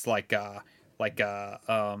that it's like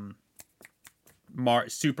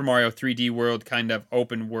Super Mario 3D World, kind of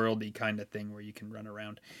open worldy kind of thing where you can run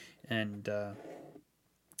around and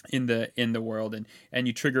in the world, and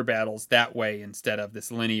you trigger battles that way instead of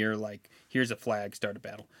this linear, like, here's a flag, start a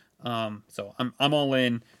battle. So I'm all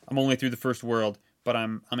in. I'm only through the first world, but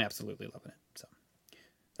I'm absolutely loving it. So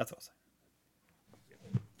that's what I'll say.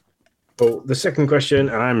 Well, the second question,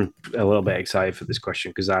 and I'm a little bit excited for this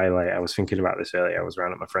question because I was thinking about this earlier. I was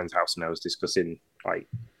around at my friend's house and I was discussing like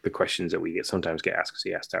the questions that we sometimes get asked, because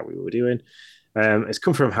he asked how we were doing. It's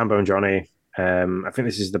come from Hambone Johnny. I think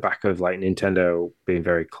this is the back of like Nintendo being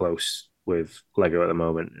very close with Lego at the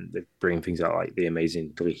moment, and they're bringing things out like the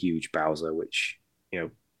amazingly huge Bowser, which,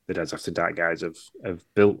 the Dads After Dark guys have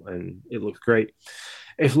built, and it looks great.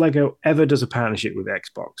 If Lego ever does a partnership with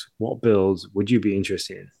Xbox, what builds would you be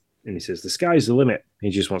interested in? And he says, the sky's the limit. He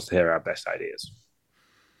just wants to hear our best ideas.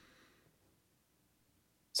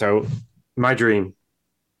 So my dream,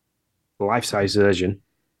 life-size version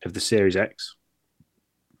of the Series X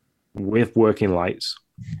with working lights,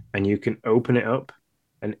 and you can open it up,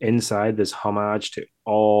 and inside there's homage to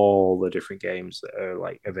all the different games that are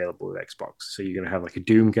like available with Xbox. So you're going to have like a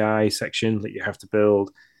Doom guy section that you have to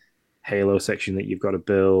build, Halo section that you've got to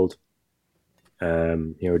build,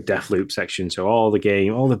 Deathloop section. So all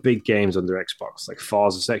the big games under Xbox, like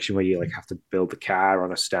Forza section where you like have to build the car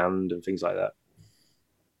on a stand and things like that.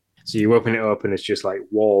 So you open it up and it's just like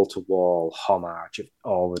wall to wall homage of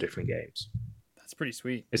all the different games. That's pretty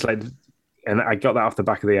sweet. It's like, and I got that off the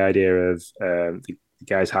back of the idea of the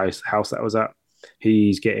guy's house that I was at.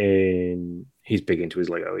 He's big into his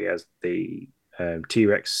Lego. He has the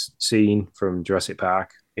T-Rex scene from Jurassic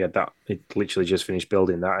Park. He had that. He literally just finished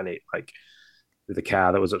building that, and it like with the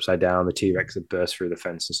car that was upside down, the T-Rex had burst through the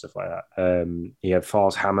fence and stuff like that. He had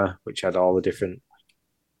Thor's hammer, which had all the different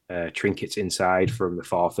trinkets inside from the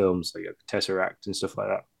Thor films, so you had the Tesseract and stuff like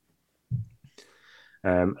that.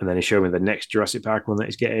 And then he showed me the next Jurassic Park one that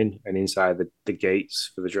he's getting, and inside the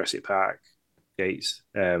gates for the Jurassic Park gates,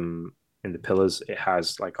 in the pillars, it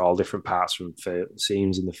has like all different parts from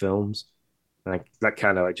scenes in the films. And that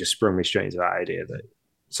kind of like just sprung me straight into that idea that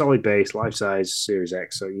solid base, life size Series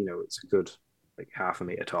X, so it's a good like half a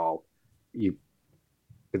meter tall. You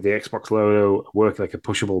with the Xbox logo, work like a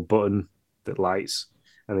pushable button that lights,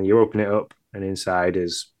 and then you open it up, and inside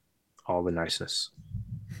is all the niceness.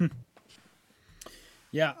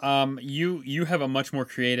 Yeah, you have a much more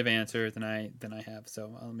creative answer than I have.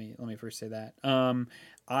 So let me first say that.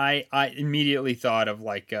 I immediately thought of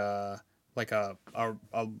like a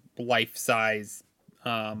life size,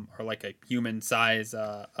 or like a human size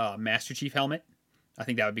Master Chief helmet. I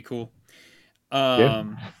think that would be cool.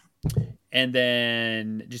 And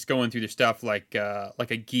then just going through the stuff like a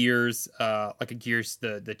Gears,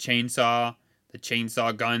 the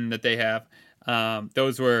chainsaw gun that they have.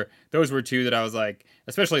 Those were two that I was like,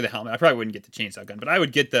 especially the helmet. I probably wouldn't get the chainsaw gun, but I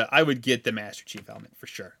would get the Master Chief helmet for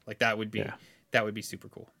sure. Like that would be super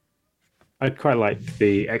cool. I'd quite like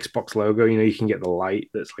the Xbox logo. You can get the light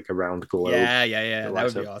that's like a round globe. Yeah. That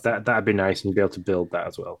would be awesome. That'd be nice, and you'd be able to build that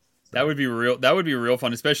as well. So. That would be real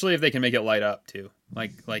fun, especially if they can make it light up too,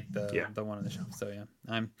 like the one on the shelf. So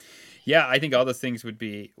I think all those things would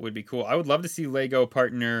be cool. I would love to see Lego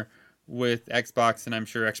partner with Xbox, and I'm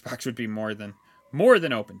sure Xbox would be more than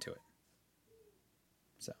open to it.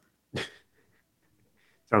 So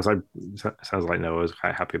sounds like Noah's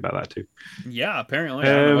quite happy about that too. Yeah, apparently.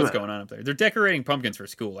 I don't know what's going on up there. They're decorating pumpkins for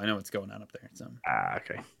school. I know what's going on up there. So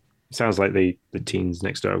okay. Sounds like the teens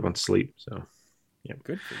next door have gone to sleep. So yeah,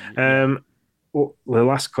 good for you. Well, the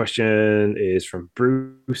last question is from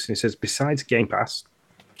Bruce. He says, besides Game Pass,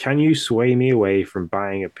 can you sway me away from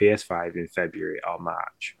buying a PS5 in February or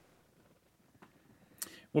March?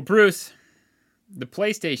 Well, Bruce, the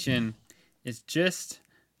PlayStation is just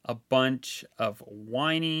a bunch of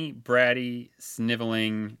whiny, bratty,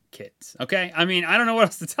 sniveling kids. Okay? I mean, I don't know what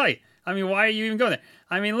else to tell you. I mean, why are you even going there?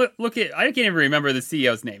 I mean, look at, I can't even remember the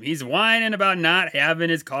CEO's name. He's whining about not having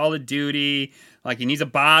his Call of Duty. Like he needs a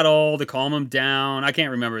bottle to calm him down. I can't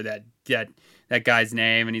remember that guy's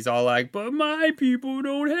name. And he's all like, but my people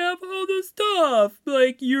don't have all the stuff.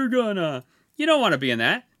 Like you don't want to be in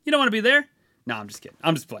that. You don't want to be there. No, I'm just kidding.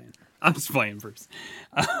 I'm just playing, Bruce.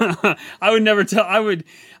 I would never tell. I would.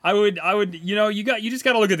 You just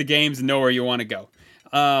got to look at the games and know where you want to go.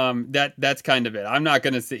 That's kind of it. I'm not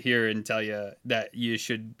going to sit here and tell you that you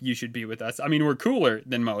should be with us. I mean, we're cooler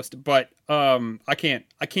than most, but I can't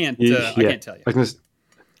tell you.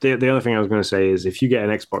 The other thing I was going to say is if you get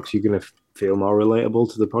an Xbox, you're going to feel more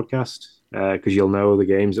relatable to the podcast because you'll know the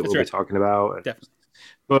games that we'll be talking about. Definitely.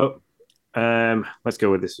 But let's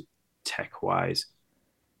go with this tech-wise.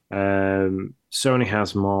 Sony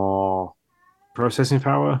has more processing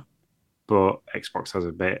power, but Xbox has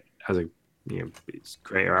a it's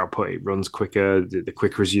greater output. It runs quicker. The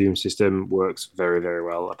quick resume system works very, very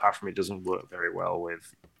well. Apart from it doesn't work very well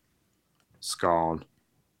with Scorn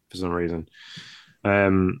for some reason.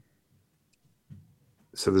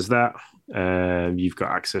 So there's that. You've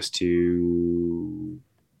got access to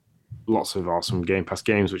lots of awesome Game Pass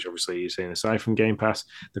games, which obviously you're saying aside from Game Pass.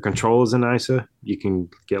 The controllers are nicer. You can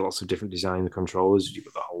get lots of different design controllers. You've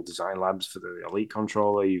got the whole design labs for the Elite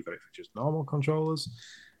controller. You've got it for just normal controllers.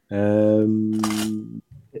 It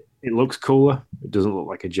looks cooler. It doesn't look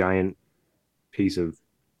like a giant piece of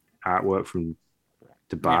artwork from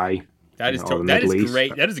Dubai. Yeah, that is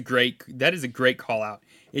great. That is a great call out.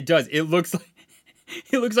 It does. It looks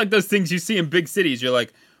like those things you see in big cities. You're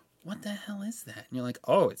like, what the hell is that? And you're like,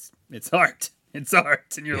 oh, it's art. It's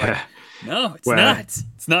art. And you're like, no, it's not.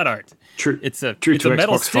 It's not art. True. It's a Xbox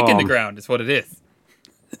metal stick form. In the ground. Is what it is.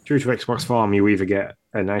 True to Xbox form, you either get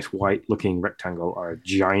a nice white-looking rectangle or a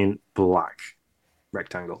giant black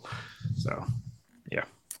rectangle. So, yeah.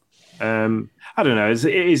 I don't know.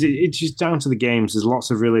 It's just down to the games. There's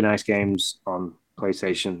lots of really nice games on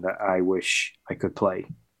PlayStation that I wish I could play.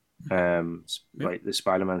 Like the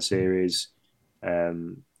Spider-Man series,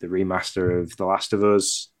 the remaster of The Last of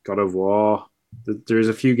Us, God of War. There's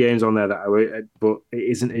a few games on there but it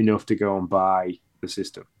isn't enough to go and buy the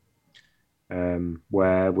system.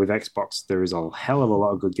 Where with Xbox, there is a hell of a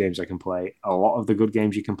lot of good games I can play. A lot of the good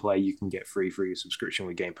games you can play, you can get free for your subscription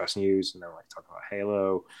with Game Pass News. And then like talking about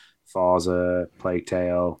Halo, Forza, Plague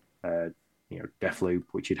Tale, Deathloop,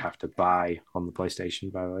 which you'd have to buy on the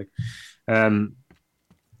PlayStation, by the way.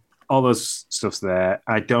 All those stuff's there.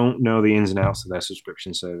 I don't know the ins and outs of their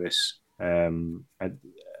subscription service.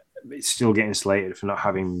 It's still getting slated for not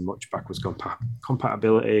having much backwards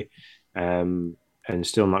compatibility. And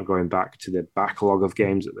still not going back to the backlog of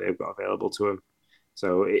games that they've got available to them.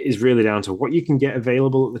 So it is really down to what you can get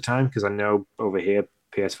available at the time, because I know over here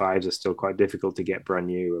PS5s are still quite difficult to get brand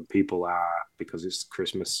new, and people are, because it's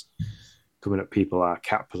Christmas coming up, people are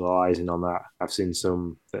capitalizing on that. I've seen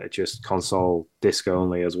some that are just console disc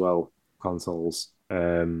only as well, consoles.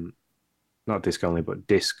 Not disc only, but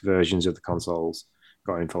disc versions of the consoles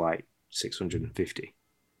going for like $650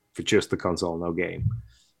 for just the console, no game.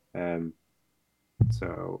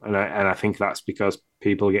 So, and I think that's because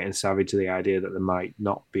people are getting savvy to the idea that there might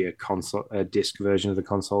not be a disc version of the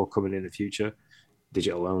console coming in the future,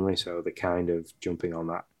 digital only. So they're kind of jumping on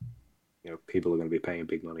that. People are going to be paying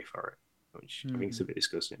big money for it, which I think is a bit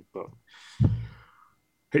disgusting, but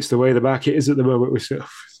it's the way the market is at the moment with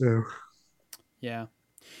stuff. So, yeah.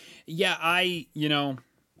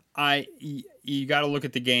 you got to look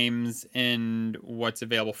at the games and what's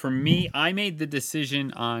available. For me, I made the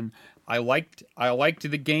decision on I liked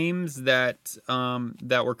the games that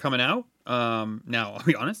were coming out. Now I'll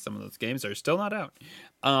be honest, some of those games are still not out.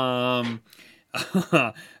 I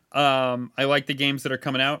like the games that are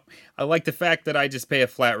coming out. I like the fact that I just pay a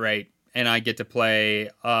flat rate and I get to play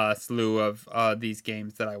a slew of these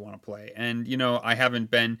games that I want to play. And I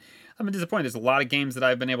haven't been disappointed. There's a lot of games that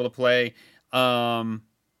I've been able to play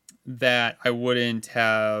that I wouldn't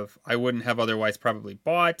have otherwise probably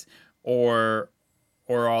bought or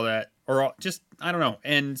all that, just I don't know.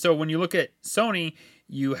 And so when you look at Sony,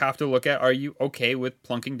 you have to look at, are you okay with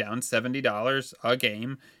plunking down $70 a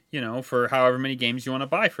game, for however many games you want to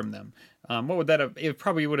buy from them? What would that have? It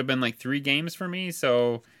probably would have been like 3 games for me,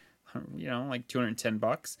 so like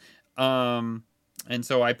 $210. And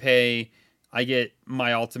so I get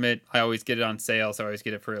my Ultimate. I always get it on sale, so I always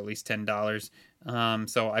get it for at least $10.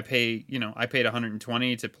 So I paid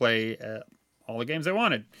 $120 to play all the games I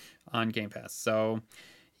wanted on Game Pass. So,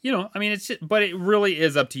 it's just, but it really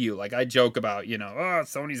is up to you. Like I joke about,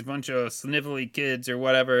 Sony's a bunch of snivelly kids or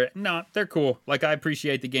whatever. No, they're cool. Like I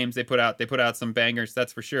appreciate the games they put out. They put out some bangers,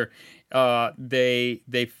 that's for sure.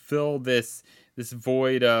 They fill this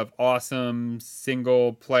void of awesome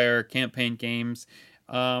single player campaign games.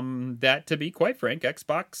 That, to be quite frank,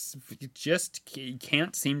 Xbox just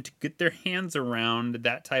can't seem to get their hands around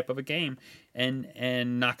that type of a game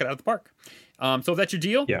and knock it out of the park. So if that's your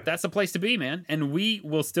deal, that's the place to be, man. And we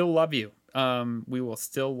will still love you. We will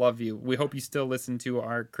still love you. We hope you still listen to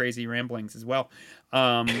our crazy ramblings as well.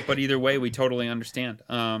 But either way, we totally understand.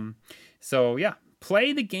 So yeah,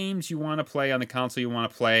 play the games you want to play on the console you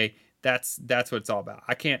want to play. That's what it's all about.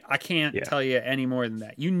 I can't tell you any more than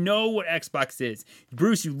that. You know what Xbox is.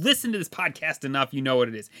 Bruce, you listen to this podcast enough, you know what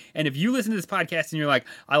it is. And if you listen to this podcast and you're like,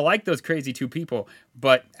 I like those crazy 2 people,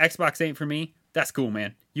 but Xbox ain't for me, that's cool,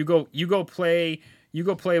 man. You go play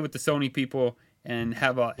with the Sony people and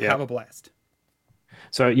have a blast.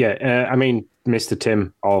 So Mr.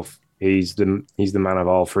 Tim Off, he's the man of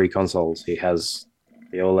all 3 consoles. He has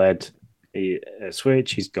the OLED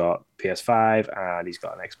Switch, he's got PS5, and he's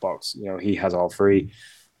got an Xbox. He has all 3.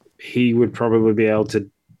 He would probably be able to,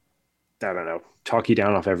 I don't know, talk you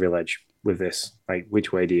down off every ledge with this. Like,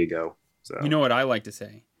 which way do you go? So you know what I like to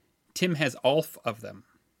say? Tim has all of them.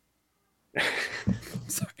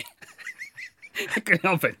 Sorry. I couldn't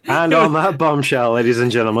help it. And on that bombshell, ladies and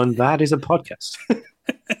gentlemen, that is a podcast.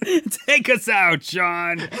 Take us out,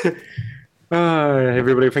 Sean.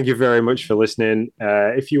 Everybody, thank you very much for listening.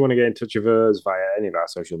 If you want to get in touch with us via any of our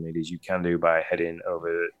social medias, you can do by heading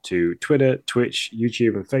over to Twitter, Twitch,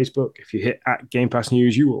 YouTube, and Facebook. If you hit at Game Pass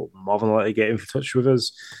News, you will more than likely get in touch with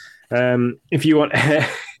us. If you want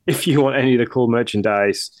any of the cool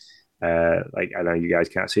merchandise, like I know you guys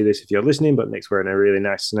can't see this if you're listening, but Nick's wearing a really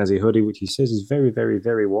nice snazzy hoodie, which he says is very, very,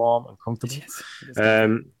 very warm and comfortable. Yes,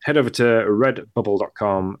 head over to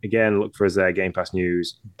redbubble.com. Again, look for us there, Game Pass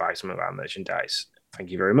News, buy some of our merchandise. Thank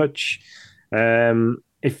you very much.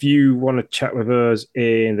 If you want to chat with us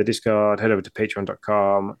in the Discord, head over to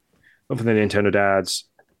patreon.com. Look for the Nintendo Dads.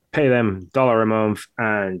 Pay them $1 a month,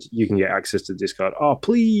 and you can get access to Discord. Or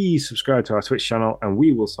please subscribe to our Twitch channel, and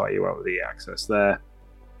we will sort you out with the access there.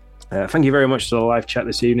 Thank you very much to the live chat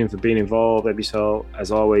this evening for being involved, Ebisoul. As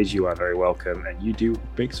always, you are very welcome, and you do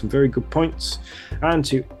make some very good points. And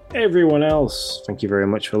to everyone else, thank you very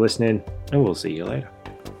much for listening, and we'll see you later.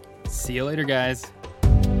 See you later, guys.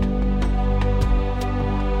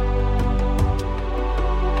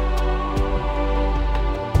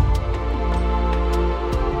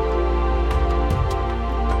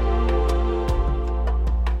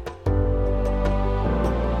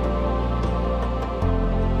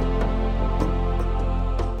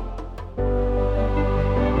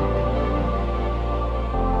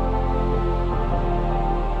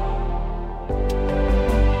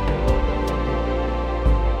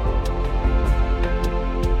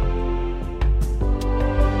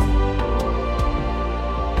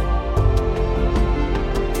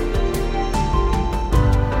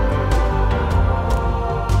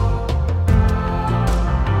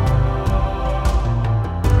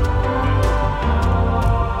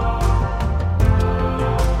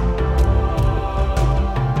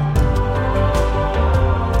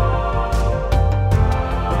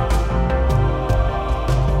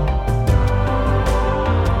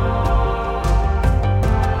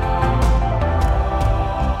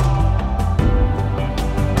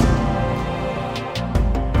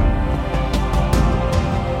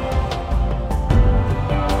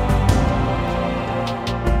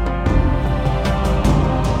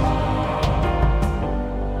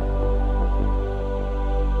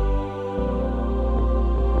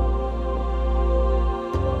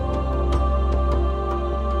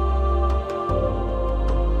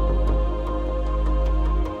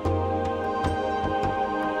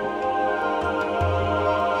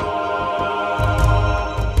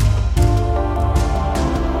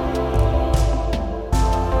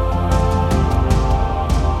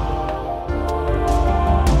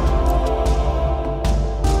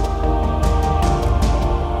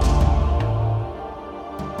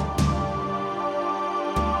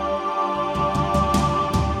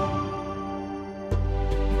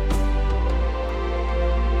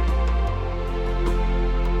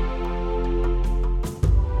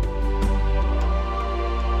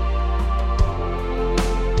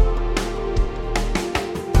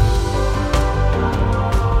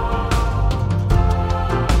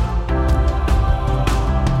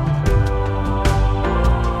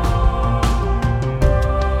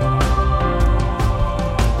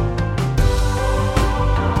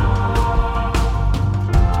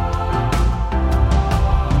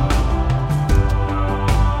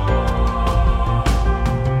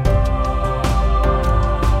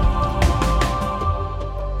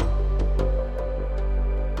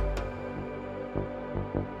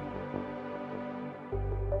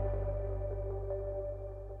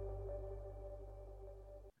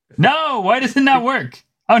 No, why does it not work?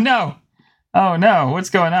 Oh no. Oh no, what's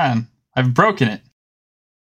going on? I've broken it.